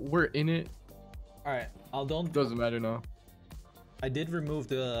 Now we're in it. All right. Doesn't matter now. I did remove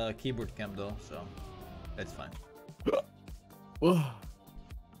the keyboard cam though, so that's fine.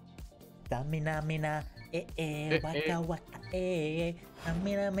 Tamina mina waka waka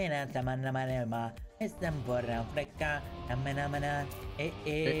tamina mina tamana mana estambora freca tamina mana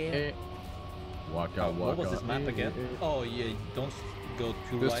Waka waka. What was this map again? Oh yeah, don't go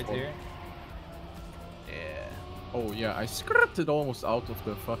too wide here. Yeah. Oh yeah, I scripted almost out of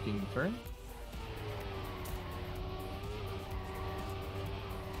the fucking turn.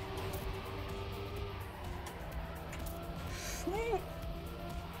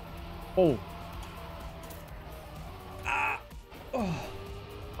 Oh. Oh.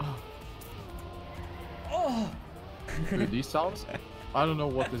 Oh. Dude, these sounds? I don't know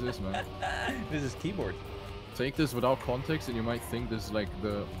what this is, man. This is keyboard. Take this without context and you might think this is like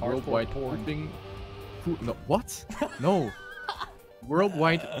the worldwide pooping... No, what? No.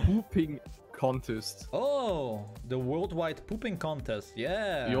 Worldwide pooping contest. Oh, the worldwide pooping contest.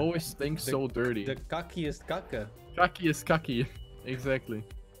 Yeah. You always think so dirty. The cockiest caca. Cockiest cocky. Exactly.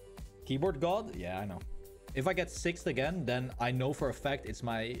 Keyboard god? Yeah, I know. If I get 6th again, then I know for a fact it's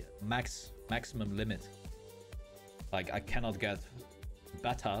my maximum limit. Like, I cannot get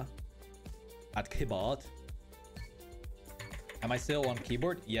better at keyboard. Am I still on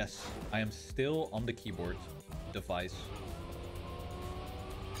keyboard? Yes, I am still on the keyboard device.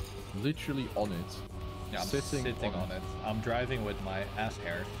 Literally on it. Yeah, I'm sitting on it. I'm driving with my ass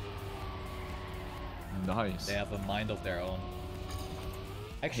hairs. Nice. They have a mind of their own.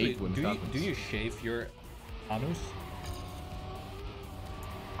 Actually, do you shave your anus?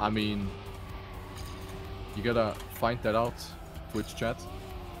 I mean, you gotta find that out, Twitch chat.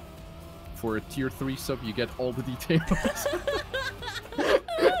 For a tier 3 sub, you get all the details.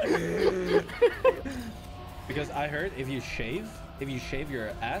 Because I heard if you shave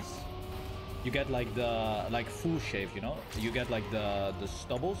your ass, you get like the full shave, you know? You get like the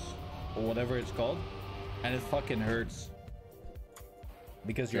stubbles or whatever it's called, and it fucking hurts.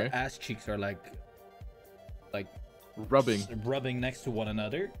 Because your ass cheeks are like rubbing next to one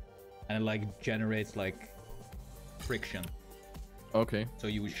another, and it like generates like friction. Okay. So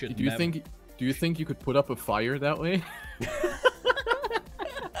you should. Do you think you could put up a fire that way?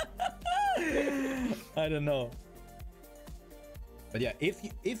 I don't know. But yeah,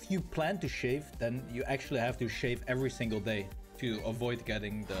 if you plan to shave, then you actually have to shave every single day to avoid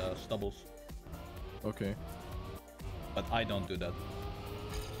getting the stubbles. Okay. But I don't do that.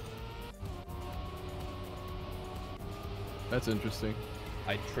 That's interesting.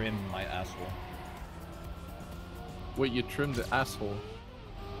 I trim my asshole. Wait, you trim the asshole?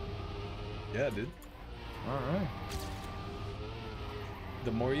 Yeah, dude. Alright.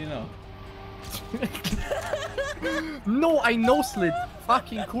 The more you know. No, I no slid.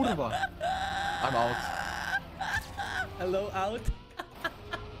 Fucking kurva. I'm out. Hello, out.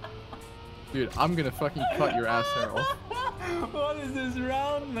 Dude, I'm gonna fucking cut your ass hair off. What is this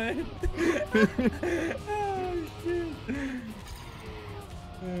round, man? Oh, shit.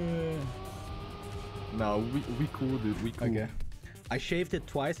 No, we cool, dude. We cool. Okay. I shaved it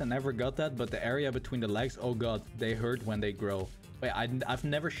twice and never got that, but the area between the legs, oh god, they hurt when they grow. Wait, I've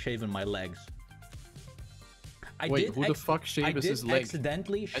never shaven my legs. Wait, who the fuck shaves his legs?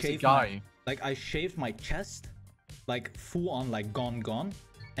 Accidentally as shave a guy. like I shaved my chest, like full on, like gone,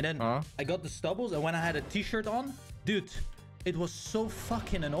 and then I got the stubbles, and when I had a t-shirt on, dude, it was so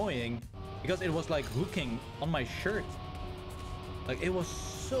fucking annoying because it was like hooking on my shirt. Like it was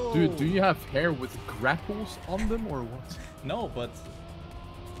so. Dude, do you have hair with grapples on them or what? No, but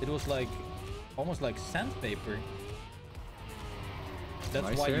it was like almost like sandpaper. That's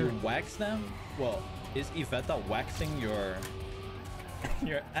Nice why hair. you wax them. Well, is Iveta waxing your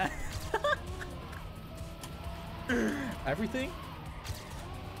ass? Everything?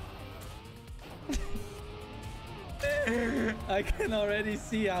 I can already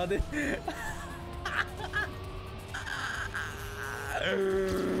see how this.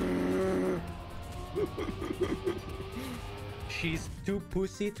 She's too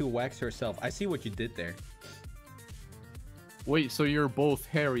pussy to wax herself. I see what you did there. Wait, so you're both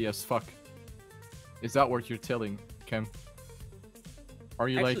hairy as fuck? Is that what you're telling, Kem? Are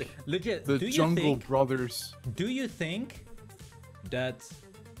you Actually, like legit, the Jungle Brothers? Do you think that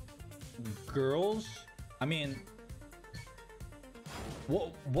girls? I mean,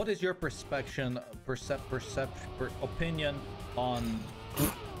 what is your opinion on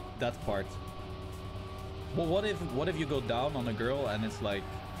that part? Well, what if you go down on a girl and it's like,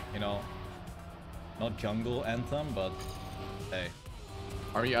 you know, not jungle anthem, but hey,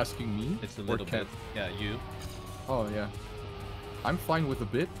 Are you asking me? it's a little bit. Yeah, you. Oh yeah. I'm fine with a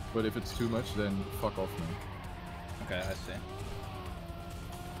bit, but if it's too much, then fuck off, man. Okay, I see.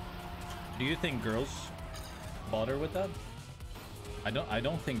 Do you think girls bother with that? I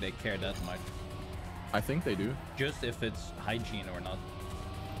don't think they care that much. I think they do. Just if it's hygiene or not.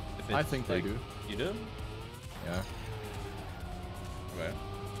 If I it's think they do. You do? Yeah. Okay.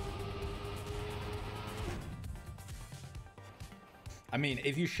 I mean,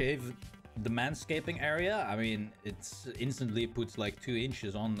 if you shave the manscaping area, I mean, it's instantly puts like 2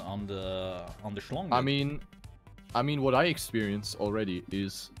 inches on the schlong. I mean, what I experience already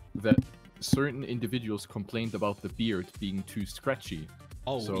is that certain individuals complained about the beard being too scratchy.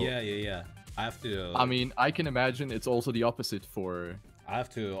 Oh, so, yeah. I have to. I mean, I can imagine it's also the opposite for. I have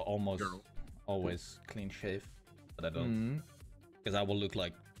to almost girl. always clean shave, but I don't, because I will look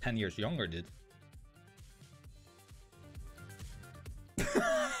like 10 years younger, dude.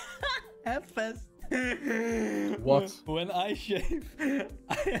 FS. What? When I shave,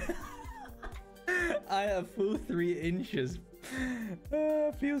 I have full 3 inches.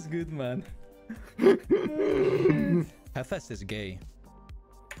 Feels good, man. FS is gay.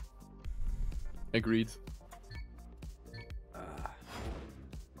 Agreed.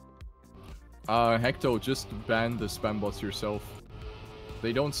 Hecto, just ban the spam bots yourself.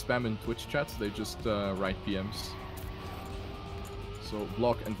 They don't spam in Twitch chats, they just write PMs. So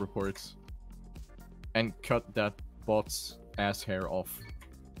block and reports. And cut that bot's ass hair off.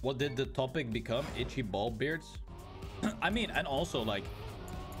 What did the topic become? Itchy bald beards? I mean, and also like,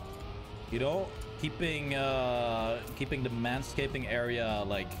 you know, keeping the manscaping area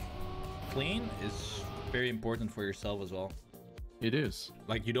like clean is very important for yourself as well. It is.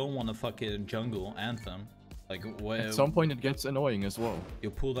 Like, you don't want a fucking jungle anthem. Like, where At some point it gets annoying as well. you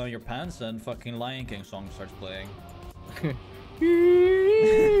pull down your pants and fucking Lion King song starts playing. You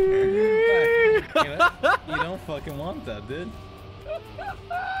don't fucking want that, dude.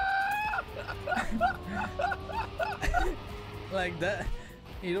 Like that,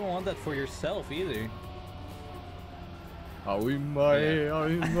 you don't want that for yourself either.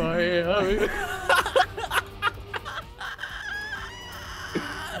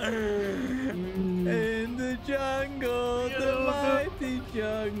 In the jungle, the mighty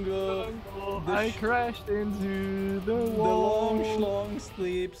jungle. I crashed into the wall. The long schlong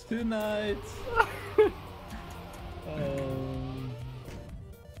sleeps tonight.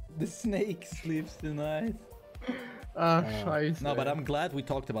 The snake sleeps tonight. Scheiße. No, but I'm glad we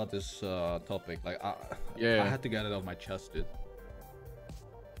talked about this topic. Like, I had to get it off my chest, dude.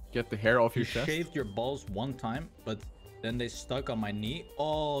 Get the hair off You your chest. shaved your balls one time, but then they stuck on my knee.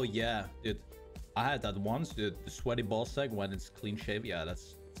 Oh yeah, dude. I had that once, dude. The sweaty ball sack when it's clean shaved. Yeah,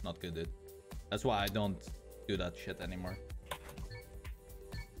 it's not good, dude. That's why I don't do that shit anymore.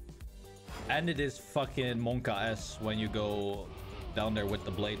 And it is fucking Monka S when you go down there with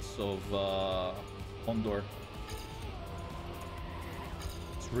the blades of Ondor.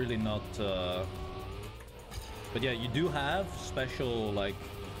 It's really not... But yeah, you do have special like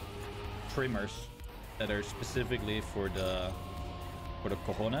trimmers that are specifically for the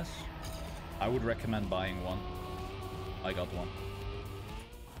cojones. I would recommend buying one. I got one.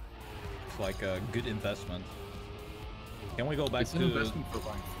 It's like a good investment. Can we go back It's to... an investment for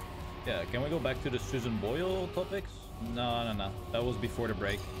buying. Yeah, can we go back to the Susan Boyle topics? No. That was before the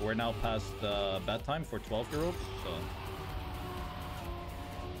break. We're now past bedtime for 12-year-olds, so...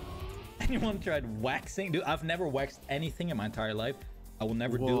 Anyone tried waxing? Dude, I've never waxed anything in my entire life. I will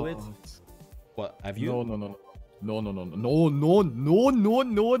never do it. What, have you? No.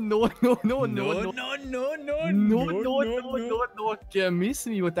 Can't miss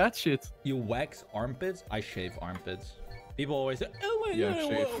me with that shit. You wax armpits? I shave armpits. People always say, oh my Yeah,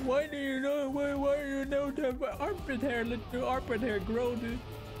 god, why do you know the armpit hair? Let the armpit hair grow, dude.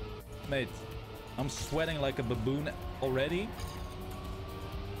 Mate, I'm sweating like a baboon already.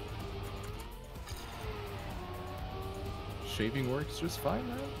 Shaving works just fine,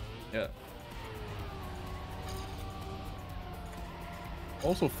 man. Yeah.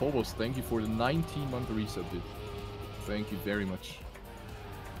 Also, Phobos, thank you for the 19-month reset, dude. Thank you very much.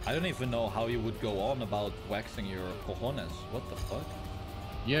 I don't even know how you would go on about waxing your cojones. What the fuck?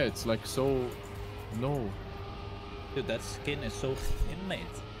 Yeah, it's like so... No. Dude, that skin is so thin, mate.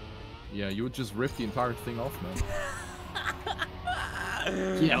 Yeah, you would just rip the entire thing off, man.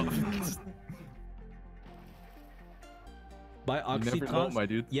 Yeah. By You never know, Oxytocin. my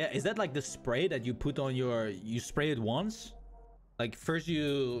dude. Yeah, is that like the spray that you put on your... You spray it once? Like first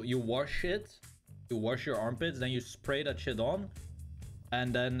you wash it. You wash your armpits, then you spray that shit on.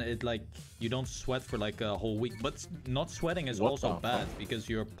 And then it like... You don't sweat for like a whole week. But not sweating is What also the bad. fuck? Because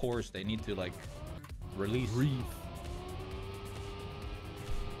your pores, they need to like... Release. Breathe.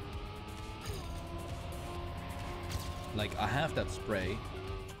 Like I have that spray.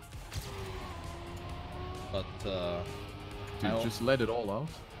 But Dude, just let it all out.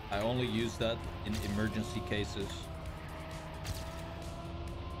 I only use that in emergency cases.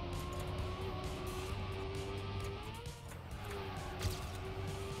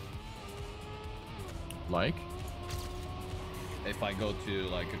 Like? If I go to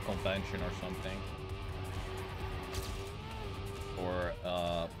like a convention or something. Or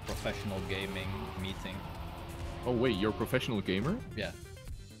a professional gaming meeting. Oh wait, you're a professional gamer? Yeah.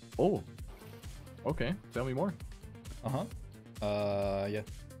 Oh. Okay, tell me more. Uh-huh. Yeah.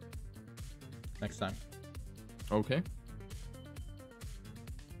 Next time. Okay.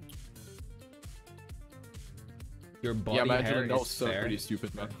 Your body Yeah, hair imagine that is was so fair. pretty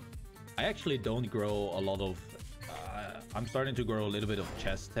stupid, man. I actually don't grow a lot of... I'm starting to grow a little bit of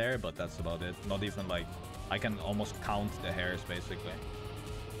chest hair, but that's about it. Not even like... I can almost count the hairs, basically.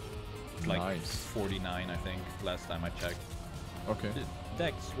 It's like Nice. 49, I think, last time I checked. Okay.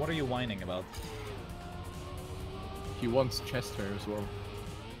 Dex, what are you whining about? He wants chest hair as well.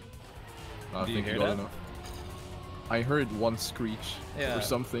 I Do you think hear he got that? enough. I heard one screech Yeah. or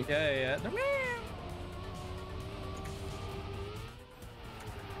something. Yeah.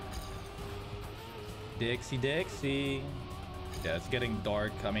 Dixie. Yeah, it's getting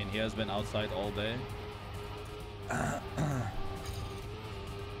dark. I mean, he has been outside all day.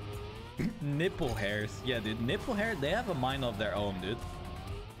 Nipple hairs. Yeah, dude. Nipple hair, they have a mind of their own, dude.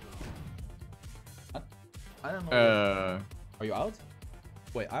 I don't know. Are you out?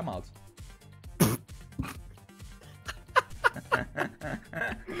 Wait, I'm out.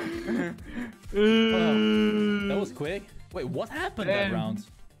 That was quick. Wait, what happened that round?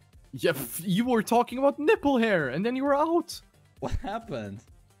 Yeah, you were talking about nipple hair and then you were out. What happened?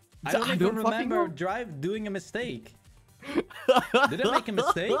 I I don't even don't fucking remember know. doing a mistake. Did I make a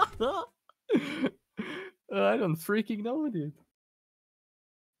mistake? I don't freaking know, dude.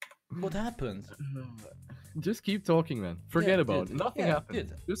 What happened? Just keep talking, man. Forget Yeah, about dude. it. Nothing Yeah, happened.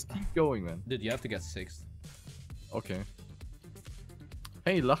 dude. Just keep going, man. Dude, you have to get sixth. Okay.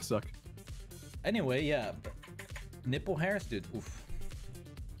 Hey, lachzak. Anyway, yeah. Nipple hairs, dude. Oof.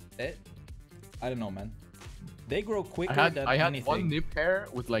 I don't know, man. They grow quicker than I had anything. one nip hair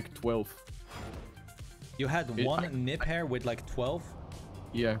with like 12. You had one nip hair with like 12?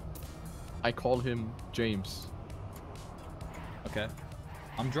 Yeah. I call him James. Okay.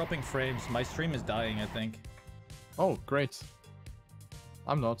 I'm dropping frames. My stream is dying, I think. Oh, great.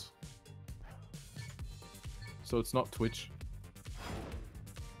 I'm not. So it's not Twitch.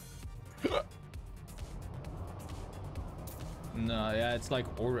 No, yeah, it's like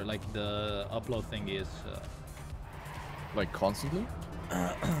the upload thing is Like constantly?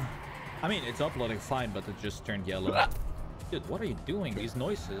 I mean, it's uploading fine, but it just turned yellow. Dude, what are you doing? These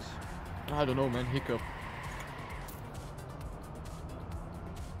noises. I don't know, man. Hiccup.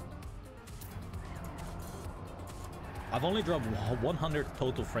 I've only dropped 100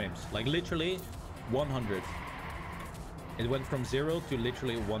 total frames. Like, literally 100. It went from 0 to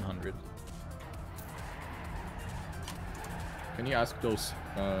literally 100. Can you ask those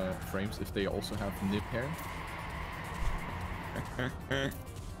frames if they also have nip hair?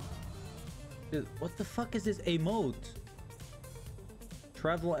 Dude, what the fuck is this emote?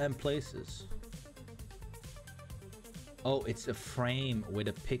 Travel and places. Oh, it's a frame with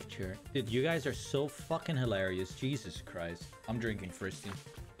a picture. Dude, you guys are so fucking hilarious. Jesus Christ. I'm drinking Fristy.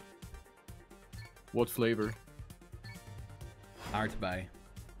 What flavor? Aardbei.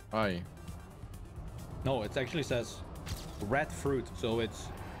 Aye. No, it actually says red fruit. So it's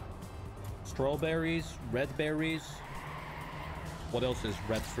strawberries, red berries. What else is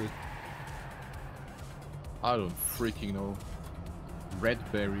red fruit? I don't freaking know. Red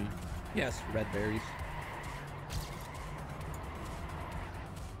berry. Yes, red berries.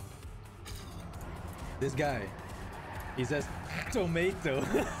 This guy, he says tomato.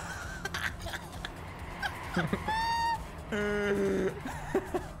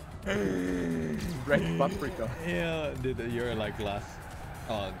 Red paprika. Yeah, dude, you're like last.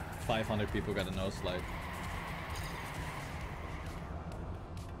 500 people got a nose slide.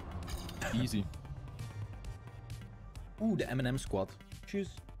 Easy. Ooh, the M&M squad. Tschüss.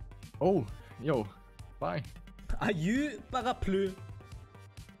 Oh, yo. Bye. Adieu, parapluie.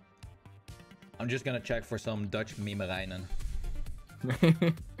 I'm just gonna check for some Dutch memerijnen.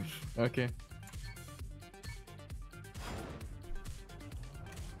 Okay.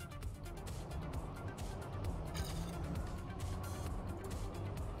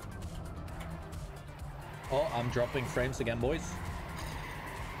 Oh, I'm dropping frames again, boys.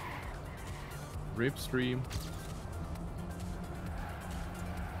 Rip stream.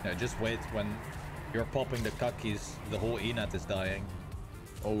 Yeah, just wait. When you're popping the cookies, the whole eNet is dying.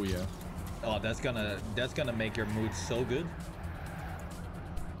 Oh yeah. Oh, that's gonna make your mood so good.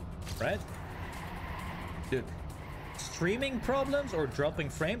 Right? Dude, streaming problems or dropping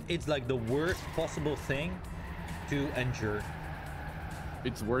frame, it's like the worst possible thing to endure.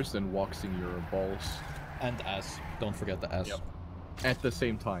 It's worse than waxing your balls. And ass. Don't forget the ass. Yep. At the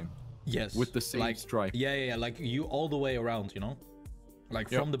same time. Yes. With the same like, stripe. Yeah. Like you all the way around, you know? Like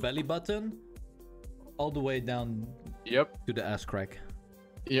Yep. from the belly button all the way down Yep. to the ass crack.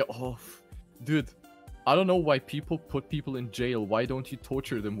 Yeah. Oh, dude. I don't know why people put people in jail. Why don't you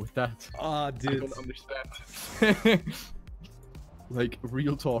torture them with that? Ah, I dude. don't understand. Like,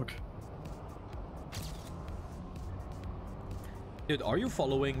 real talk. Dude, are you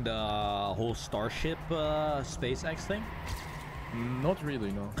following the whole Starship SpaceX thing? Not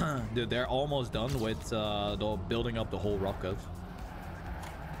really, no. Dude, they're almost done with the building up the whole rocket.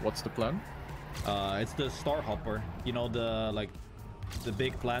 What's the plan? It's the Star Hopper. You know, the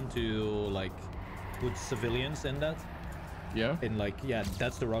big plan to like put civilians in that. Yeah. In like, yeah,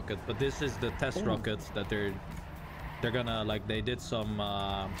 that's the rocket. But this is the test rocket that they're gonna like. They did some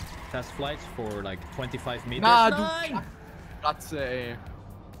test flights for like 25 meters. Nah, Nine! dude. That's Am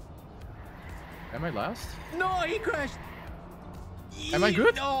I last? No, he crashed. Am I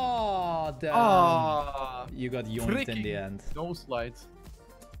good? Oh, damn. Ah, You got yoinked in the end. no slides.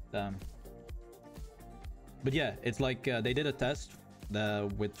 Damn. But yeah, it's like they did a test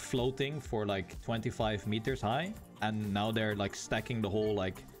with floating for like 25 meters high, and now they're like stacking the whole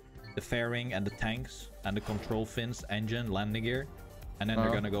like the fairing and the tanks and the control fins, engine, landing gear, and then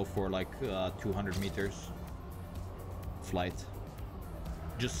they're gonna go for like 200 meters flight,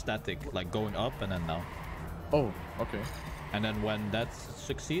 just static, like going up and then down. Oh, okay. And then when that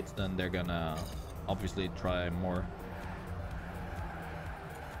succeeds, then they're gonna obviously try more.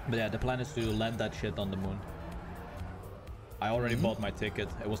 But yeah, the plan is to land that shit on the moon. I already bought my ticket.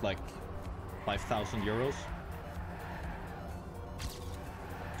 It was like 5,000 euros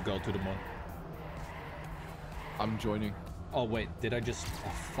to go to the moon. I'm joining. Oh wait, did I just...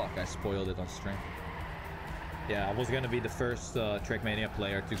 Oh fuck, I spoiled it on stream. Yeah, I was gonna be the first TrackMania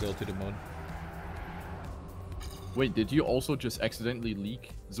player to go to the moon. Wait, did you also just accidentally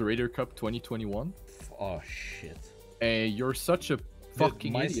leak the Raider Cup 2021? Oh shit. Hey, you're such a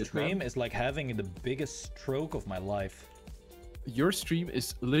fucking my idiot, stream man. is like having the biggest stroke of my life. Your stream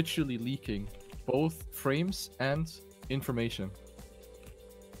is literally leaking both frames and information.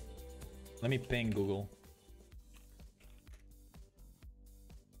 Let me ping Google.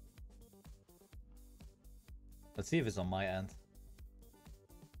 Let's see if it's on my end.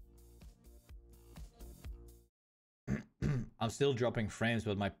 I'm still dropping frames,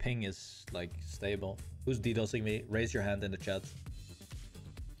 but my ping is like stable. Who's DDoSing me? Raise your hand in the chat.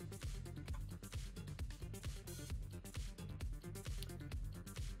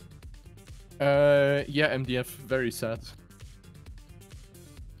 Yeah, MDF, very sad.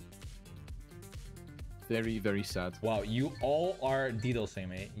 Very, very sad. Wow, you all are DDoSing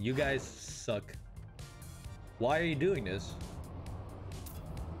me. You guys suck. Why are you doing this?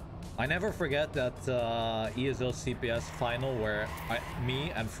 I never forget that ESL CPS final where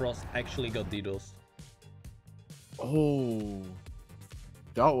me and Frost actually got DDoS. Oh,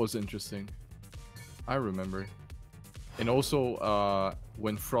 that was interesting. I remember. And also,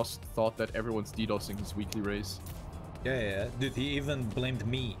 when Frost thought that everyone's DDoSing his weekly race. Yeah. Dude, he even blamed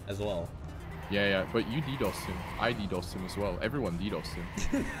me as well. Yeah, but you DDoSed him. I DDoSed him as well. Everyone DDoSed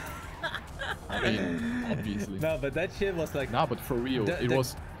him. I mean, obviously. No, but that shit was like... Nah, but for real, it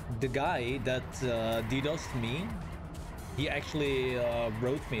was... The guy that DDoSed me, he actually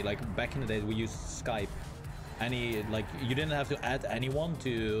wrote me, like back in the day we used Skype. And he, like, you didn't have to add anyone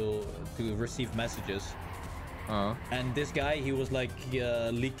to receive messages. And this guy, he was like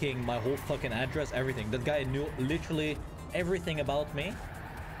leaking my whole fucking address, everything. That guy knew literally everything about me,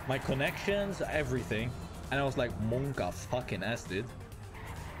 my connections, everything. And I was like, Monka fucking ass, dude.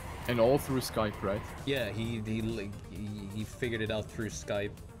 And all through Skype, right? Yeah, he figured it out through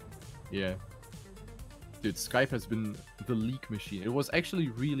Skype. Yeah. Dude, Skype has been the leak machine. It was actually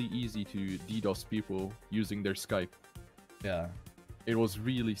really easy to DDoS people using their Skype. Yeah. It was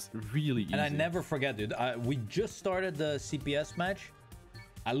really, really easy. And I never forget, dude. We just started the CPS match.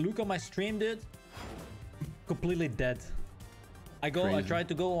 I look on my stream, dude. Completely dead. I tried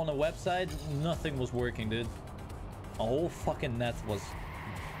to go on a website. Nothing was working, dude. A whole fucking net was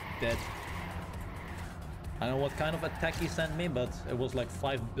dead. I don't know what kind of attack he sent me, but it was like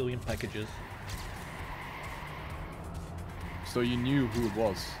 5 billion packages. So you knew who it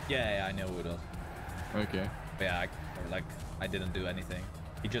was? Yeah, I know who it was. Okay. But yeah, I didn't do anything.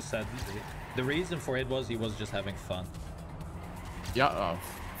 He just said the reason for it was he was just having fun. Yeah,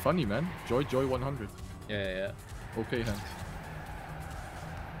 funny, man. Joy 100. Yeah. Okay, hand.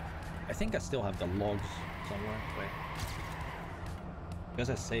 I think I still have the logs somewhere. Wait.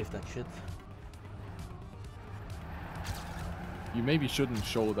 Because I saved that shit. You maybe shouldn't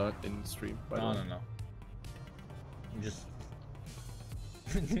show that in stream. No. Just...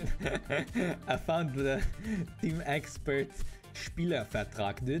 I found the Team Expert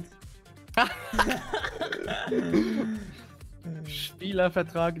Spielervertrag, dude.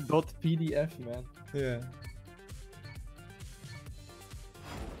 Spielervertrag.pdf, man. Yeah.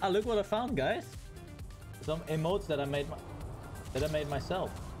 Ah, look what I found, guys. Some emotes that I made myself.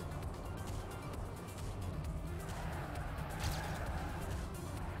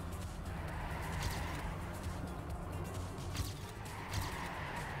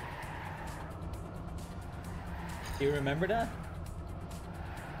 You remember that?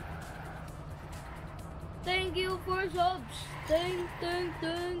 Thank you for subs. Thank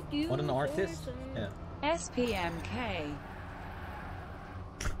you. What an artist. Yeah. SPMK.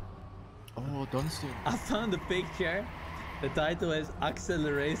 Oh, Dunstan. I found a picture. The title is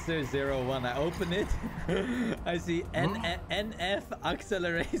Accelerator 01. I open it. I see NF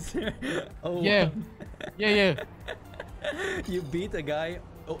Accelerator 01. Yeah. You beat a guy,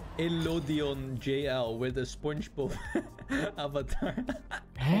 Elodion JL, with a SpongeBob avatar.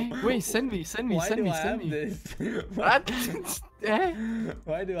 Hey, wait, send me. Why do I have this? What?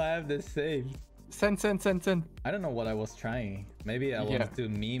 Why do I have this saved? Send. I don't know what I was trying. Maybe I wanted to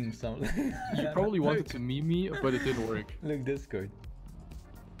meme something. You probably wanted to meme me, but it didn't work. Look, Discord.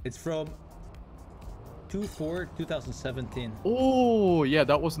 It's from 2/4/2017. Oh, yeah,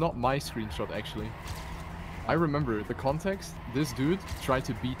 that was not my screenshot, actually. I remember the context. This dude tried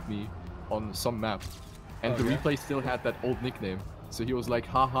to beat me on some map. And the replay still had that old nickname. So he was like,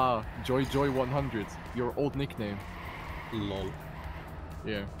 haha, Joy 100, your old nickname. Lol.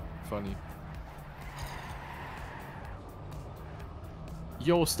 Yeah, funny.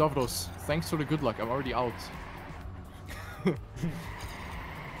 Yo, Stavros, thanks for the good luck. I'm already out.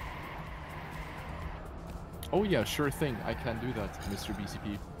 Oh yeah, sure thing. I can do that, Mr.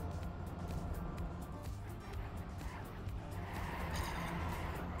 BCP.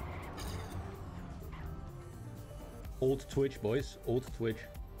 Old Twitch, boys. Old Twitch.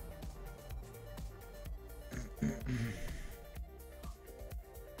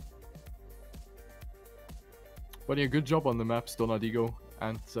 But yeah, good job on the maps, Donadigo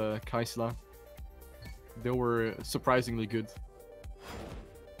and Keissla. They were surprisingly good.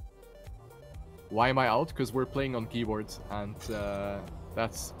 Why am I out? Because we're playing on keyboards, and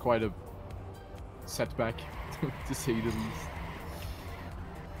that's quite a setback, to say the least.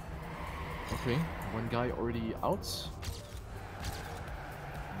 Okay, one guy already out.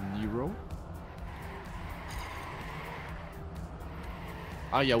 Nero.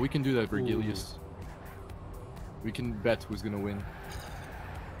 Ah, yeah, we can do that, Virgilius. We can bet who's gonna win.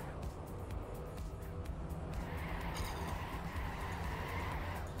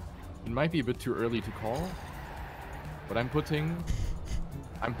 It might be a bit too early to call, but I'm putting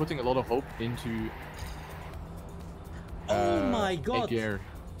a lot of hope into. Oh my god! Aguirre.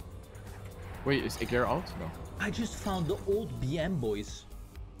 Wait, is Aguirre out? No. I just found the old BM boys.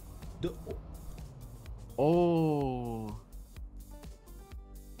 The Oh,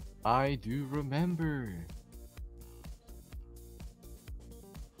 I do remember.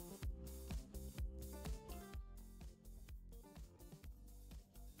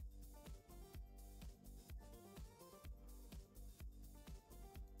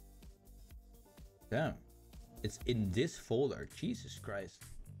 damn, it's in this folder. Jesus Christ.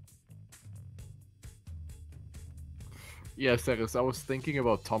 Yeah, Ceres, I was thinking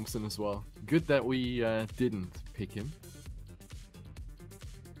about Thompson as well. Good that we didn't pick him.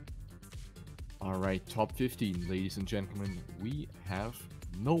 Alright, top 15, ladies and gentlemen. We have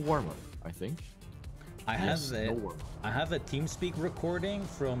no warm-up, I think. I have a TeamSpeak recording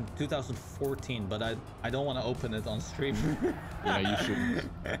from 2014, but I don't want to open it on stream. Yeah, you shouldn't.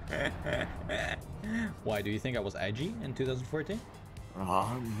 Why, do you think I was edgy in 2014?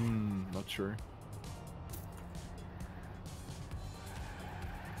 Not sure.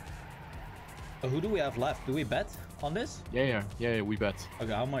 Who do we have left? Do we bet on this? Yeah, we bet.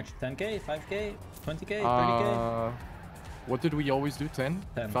 Okay, how much? 10k, 5k, 20k, 30k? What did we always do? 10?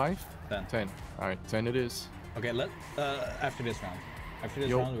 10. 5? 10. 10. Alright, 10 it is. Okay, after this round. After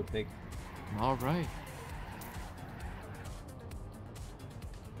this Yo. round, we'll pick. Alright.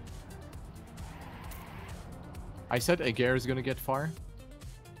 I said Aguirre is gonna get far,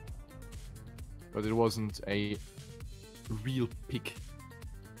 but it wasn't a real pick.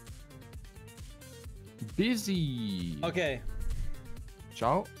 Busy. Okay.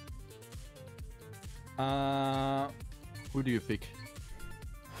 Ciao. Who do you pick?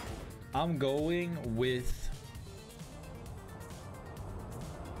 I'm going with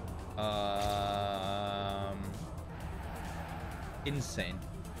Insane.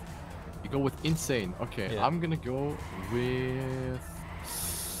 You go with Insane. Okay, Yeah. I'm gonna go with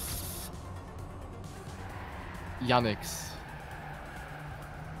Yannick's.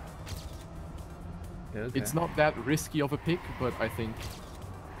 Okay. It's not that risky of a pick, but I think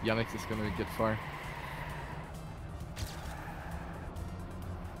Yannick is gonna get far.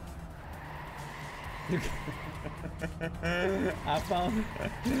 I found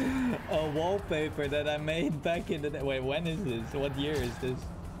a wallpaper that I made back in the day. Wait, when is this? What year is this?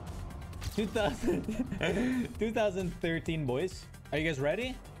 2013, boys. Are you guys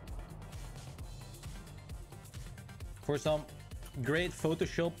ready? For some great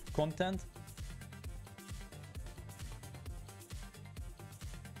Photoshop content?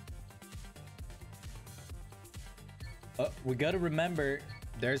 We gotta remember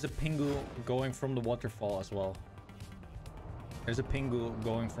there's a Pingu going from the waterfall as well. There's a Pingu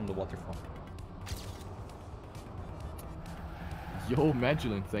going from the waterfall. Yo,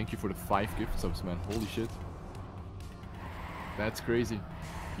 Magdalene, thank you for the 5 gift subs, man. Holy shit. That's crazy.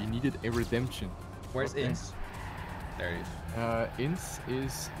 You needed a redemption. Where's Okay. Ins? There he is. Ins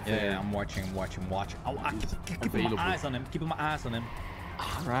is Yeah, there. I'm watching. Oh, I keep available. my eyes on him. Keeping my eyes on him.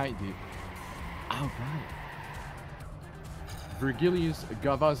 Alright, dude. Alright. Virgilius,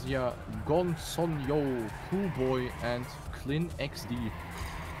 Gavazia, Gonsonyo, Coolboy, and Clin XD.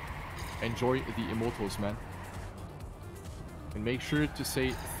 Enjoy the emotos, man. And make sure to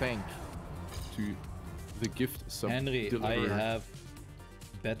say thank to the gift sub Henry, deliverer. I have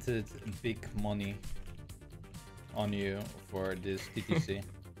betted big money on you for this TTC.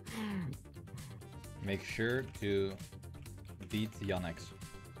 Make sure to beat Yannick's.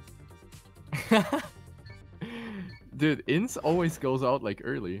 Dude, Ins always goes out like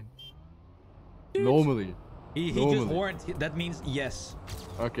early. Dude. Normally. He Normally. just warned. That means yes.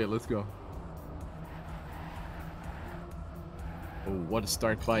 Okay, let's go. Oh, what a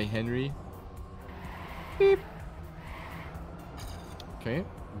start by Henry. Beep. Okay,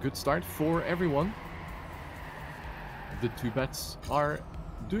 good start for everyone. The 2 bets are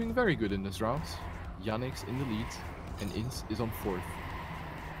doing very good in this round. Yannick's in the lead, and Ins is on 4th.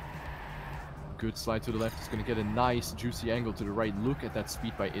 Good slide to the left. He's going to get a nice juicy angle to the right. Look at that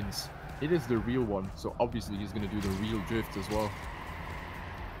speed by Ins. It is the real one, so obviously he's going to do the real drift as well.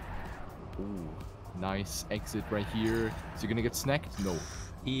 Ooh, nice exit right here. Is he going to get snacked? No.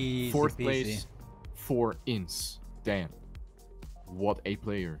 Easy 4th peasy. place. 4 ins. Damn. What a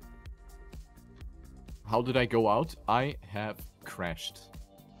player. How did I go out? I have crashed.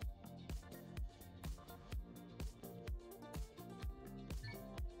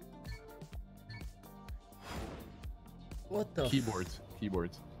 What the Keyboard.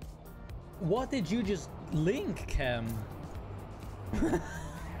 Keyboard. What did you just link, Cam? Who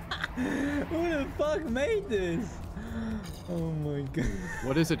the fuck made this? Oh my god.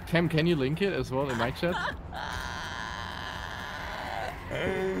 What is it? Cam, can you link it as well in my chat?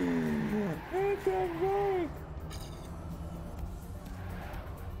 What the fuck?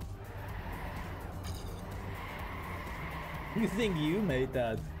 You think you made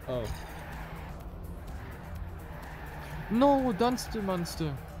that? Oh. No, Dunster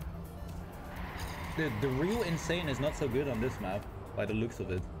Monster. The real insane is not so good on this map, by the looks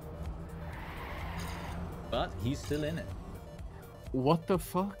of it. But he's still in it. What the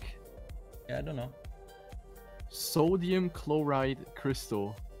fuck? Yeah, I don't know. Sodium chloride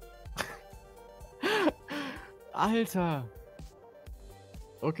crystal. Alter.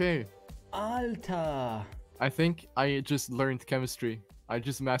 Okay. Alta. I think I just learned chemistry. I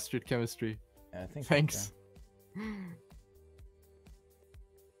just mastered chemistry. Yeah, I think. Thanks.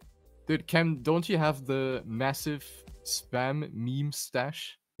 Dude, Cam, don't you have the massive spam meme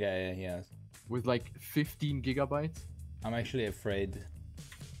stash Yeah, he has. with like 15 gigabytes? I'm actually afraid.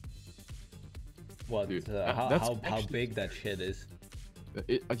 What? Dude, how that's how actually big that shit is?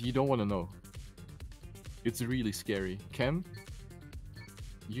 You don't want to know. It's really scary. Cam,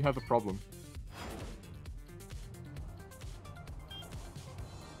 you have a problem.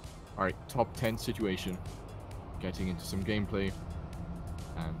 Alright, top 10 situation. Getting into some gameplay.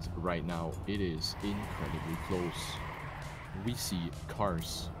 And right now, it is incredibly close. We see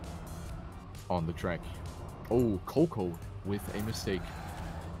cars on the track. Oh, Coco with a mistake.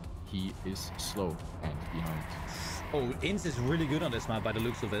 He is slow and behind. Oh, Inns is really good on this map by the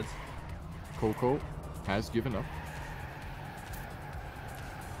looks of it. Coco has given up.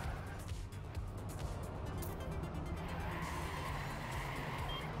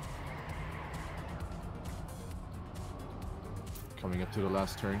 Coming up to the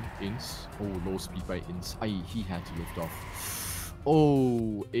last turn, Inns. Oh, low speed by Inns. Aye, he had to lift off.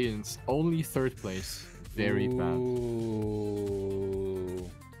 Oh, Inns. Only 3rd place. Very bad. Ooh.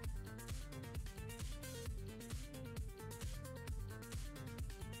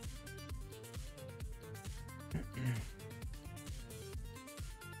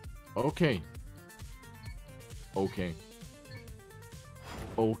 Okay. Okay.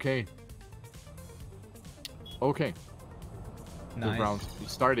 Okay. Okay. Nice. The round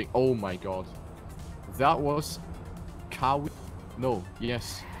is starting. Oh my god. That was Kawi. No.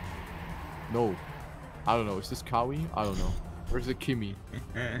 Yes. No. I don't know. Is this Kawi? I don't know. Or is it Kimi?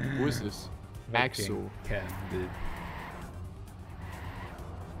 Who is this? Axel. Cam, dude.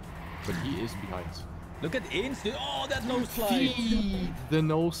 But he is behind. Look at Inns, dude. Oh, that nose slide. Feed the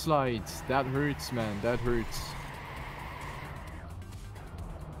no slides. That hurts, man. That hurts.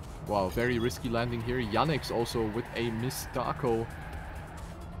 Wow, very risky landing here. Yannick's also with a missed taco.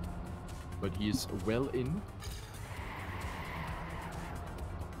 But he is well in.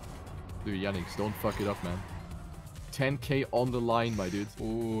 Dude, Yannick's, don't fuck it up, man. 10k on the line, my dude.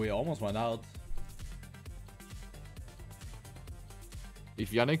 Ooh, he almost went out.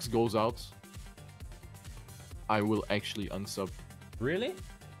 If Yannick's goes out, I will actually unsub. Really?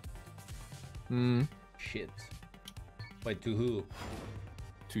 Hmm. Shit. Wait, to who?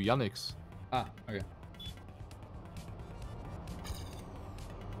 To Yannick's. Ah, okay.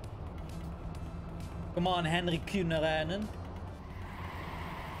 Come on, Henrik Kuhnerainen.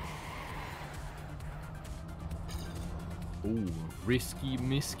 Ooh, risky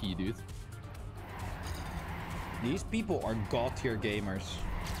misky, dude. These people are god tier gamers.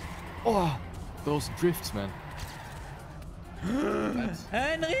 Oh, those drifts, man.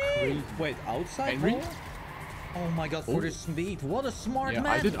 Henry! Crazy. Wait, outside Henry? more? Oh my god, for Oh. the speed. What a smart Yeah,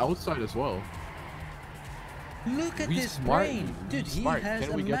 man. I did outside as well. Look at Be this smart. brain. Dude, Be he smart. has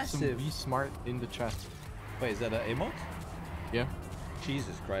Can a we get massive... some be smart in the chat? Wait, is that an emote? Yeah.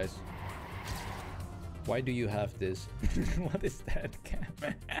 Jesus Christ. Why do you have this? What is that,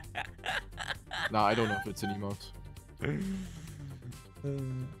 Cam? Nah, I don't know if it's an emote.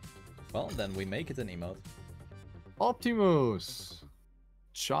 Well, then we make it an emote. Optimus!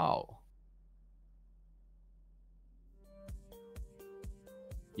 Ciao.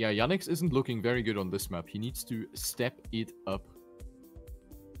 Yeah, Yannick's isn't looking very good on this map. He needs to step it up.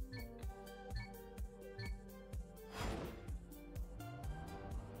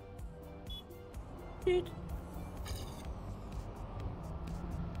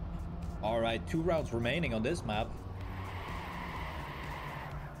 right, 2 rounds remaining on this map.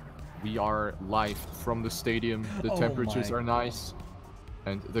 We are live from the stadium. The temperatures are nice.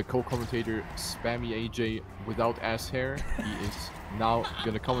 And the co-commentator, Spammiej AJ, without ass hair, he is now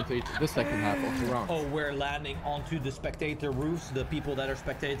going to commentate the second half of the round. Oh, we're landing onto the spectator roofs. The people that are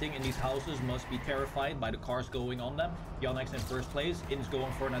spectating in these houses must be terrified by the cars going on them. Yannick's in first place. In's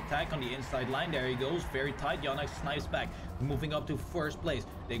going for an attack on the inside line. There he goes. Very tight. Yannick snipes back. Moving up to first place.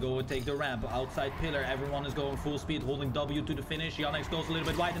 They go and take the ramp. Outside pillar. Everyone is going full speed, holding W to the finish. Yannick goes a little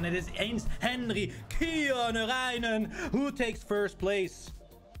bit wide, and it is Eens Henry Kyöneräinen who takes first place.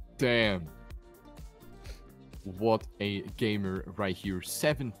 Damn. What a gamer right here.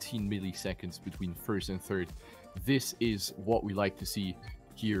 17 milliseconds between first and third. This is what we like to see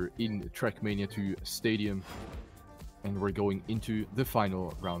here in TrackMania 2 Stadium. And we're going into the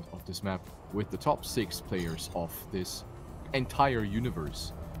final round of this map with the top 6 players of this entire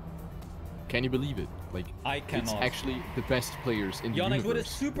universe. Can you believe it? Like, I cannot. It's actually the best players in the Yannick universe. with a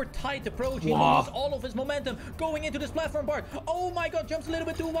super tight approach. He loses all of his momentum going into this platform part. Oh my god, jumps a little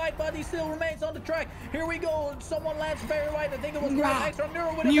bit too wide, but he still remains on the track. Here we go. Someone lands very wide. I think it was extra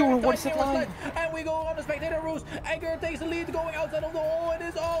Neuro with a very tight slide. And we go on the spectator roofs. Egger takes the lead going outside of the hole. It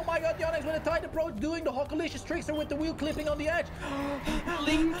is, oh my god, Yannick with a tight approach, doing the Hawkalicious trickster with the wheel clipping on the edge.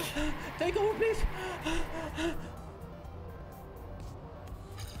 Link, take over, please.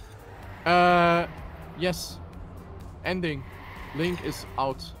 Yes. Ending. Link is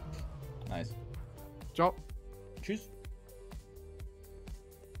out. Nice. Job. Choose.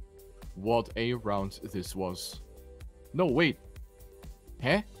 What a round this was. No, wait.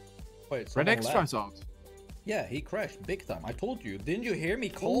 Huh? Wait, Red Extra's out. Yeah, he crashed big time. I told you. Didn't you hear me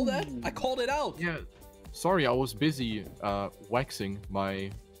call that? I called it out. Yeah. Sorry, I was busy waxing my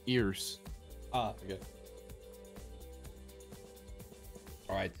ears. Ah, okay.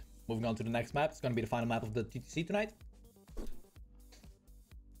 All right. Moving on to the next map. It's going to be the final map of the TTC tonight.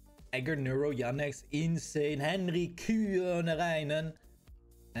 Egger, Neuro, Yannick, Insane, Henry, Kyöneräinen,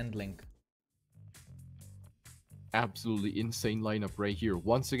 and Link. Absolutely insane lineup right here.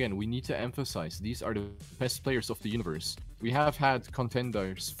 Once again, we need to emphasize these are the best players of the universe. We have had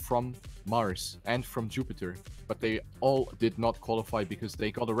contenders from Mars and from Jupiter, but they all did not qualify because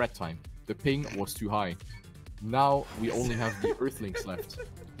they got a red time. The ping was too high. Now we only have the Earthlings left.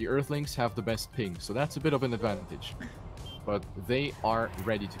 The Earthlings have the best ping, so that's a bit of an advantage. But they are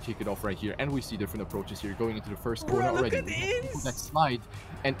ready to kick it off right here, and we see different approaches here going into the first corner already. That slide,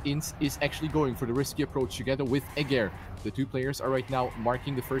 and Ins is actually going for the risky approach together with Egger. The two players are right now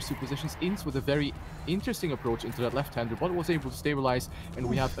marking the first 2 positions. Ins with a very interesting approach into that left-hander, but was able to stabilize, and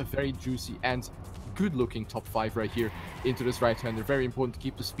we have a very juicy and good-looking top 5 right here into this right-hander. Very important to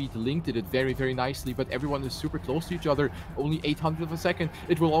keep the speed. Link did it very, very nicely, but everyone is super close to each other. Only 800 of a second.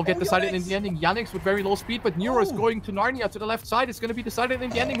 It will all get decided in the ending. Yannick with very low speed, but Neuro is going to Narnia to the left side. It's going to be decided in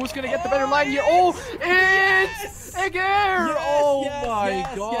the ending. Who's going to get the better line here? Oh, it's Egger! Oh my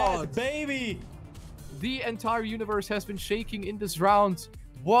god. Yes, baby! The entire universe has been shaking in this round.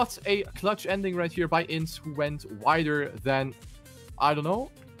 What a clutch ending right here by Ins, who went wider than, I don't know.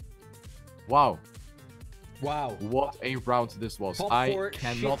 Wow. Wow. What a round this was. Top I 4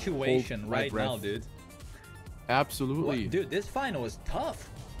 cannot situation hold my right breath. now, dude. Absolutely. What? Dude, this final is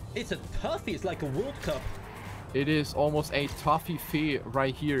tough. It's a toughie. It's like a World Cup. It is almost a toughy fee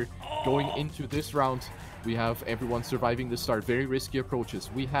right here going into this round. We have everyone surviving the start. Very risky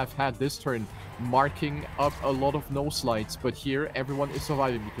approaches. We have had this turn marking up a lot of no slides, but here everyone is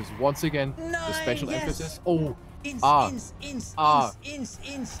surviving because once again, the special emphasis. Oh, We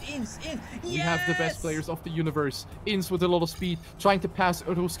have the best players of the universe. Ins with a lot of speed, trying to pass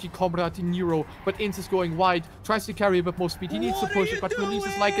Ruski Komrad in Neuro, but Ins is going wide, tries to carry a bit more speed. He needs to push it, but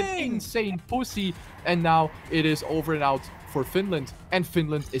releases like an insane pussy. And now it is over and out for Finland, and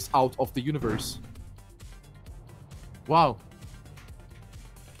Finland is out of the universe. Wow.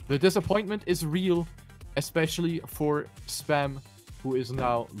 The disappointment is real, especially for Spam, who is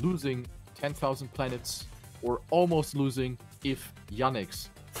now losing 10,000 planets, or almost losing if Yannick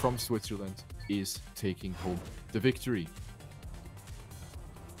from Switzerland is taking home the victory.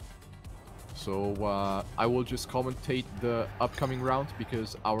 So I will just commentate the upcoming round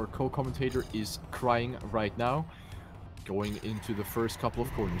because our co-commentator is crying right now. Going into the first couple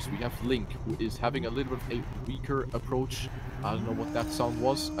of corners, we have Link, who is having a little bit of a weaker approach. I don't know what that sound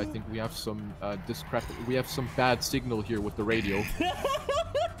was. I think we have some we have some bad signal here with the radio.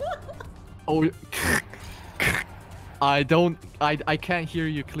 Oh, I can't hear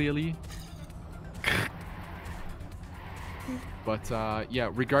you clearly. But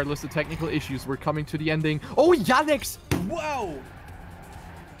yeah, regardless of technical issues, we're coming to the ending. Oh, Yannick! Wow!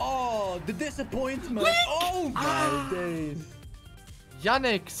 Oh, the disappointment. Oh my days.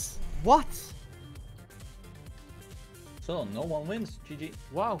 Yannick's. What? So no one wins. GG.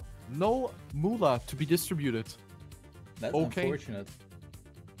 Wow. No moolah to be distributed. That's Okay. unfortunate.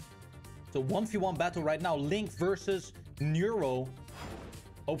 So 1v1 battle right now. Link versus Neuro.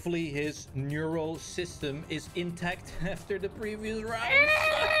 Hopefully his neural system is intact after the previous round.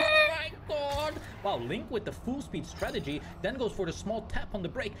 Oh my god. Wow, Link with the full speed strategy, then goes for the small tap on the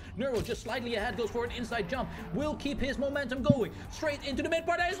brake. Neuro just slightly ahead, goes for an inside jump. Will keep his momentum going. Straight into the mid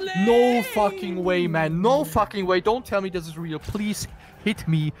part. That is Link! No fucking way, man. No fucking way. Don't tell me this is real. Please hit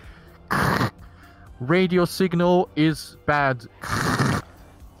me. Radio signal is bad.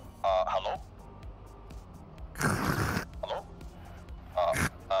 Hello? Hello?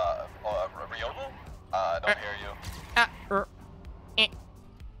 Ryogo? I don't hear you.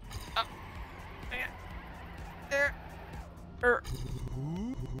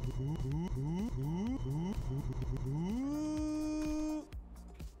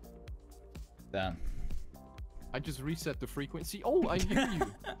 Damn. I just reset the frequency. Oh, I hear you.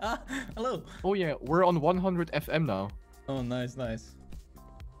 Hello. Oh yeah, we're on 100 FM now. Oh, nice, nice.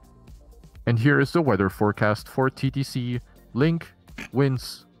 And here is the weather forecast for TTC. Link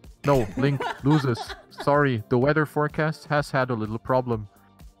wins. No, Link loses. Sorry, the weather forecast has had a little problem.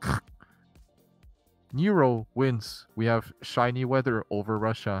 Neuro wins. We have shiny weather over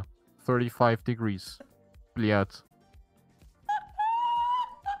Russia. 35 degrees. Bliat.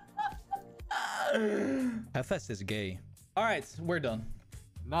 FS is gay. All right, we're done.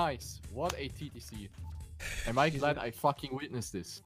 Nice. What a TTC. Am I glad I fucking witnessed this?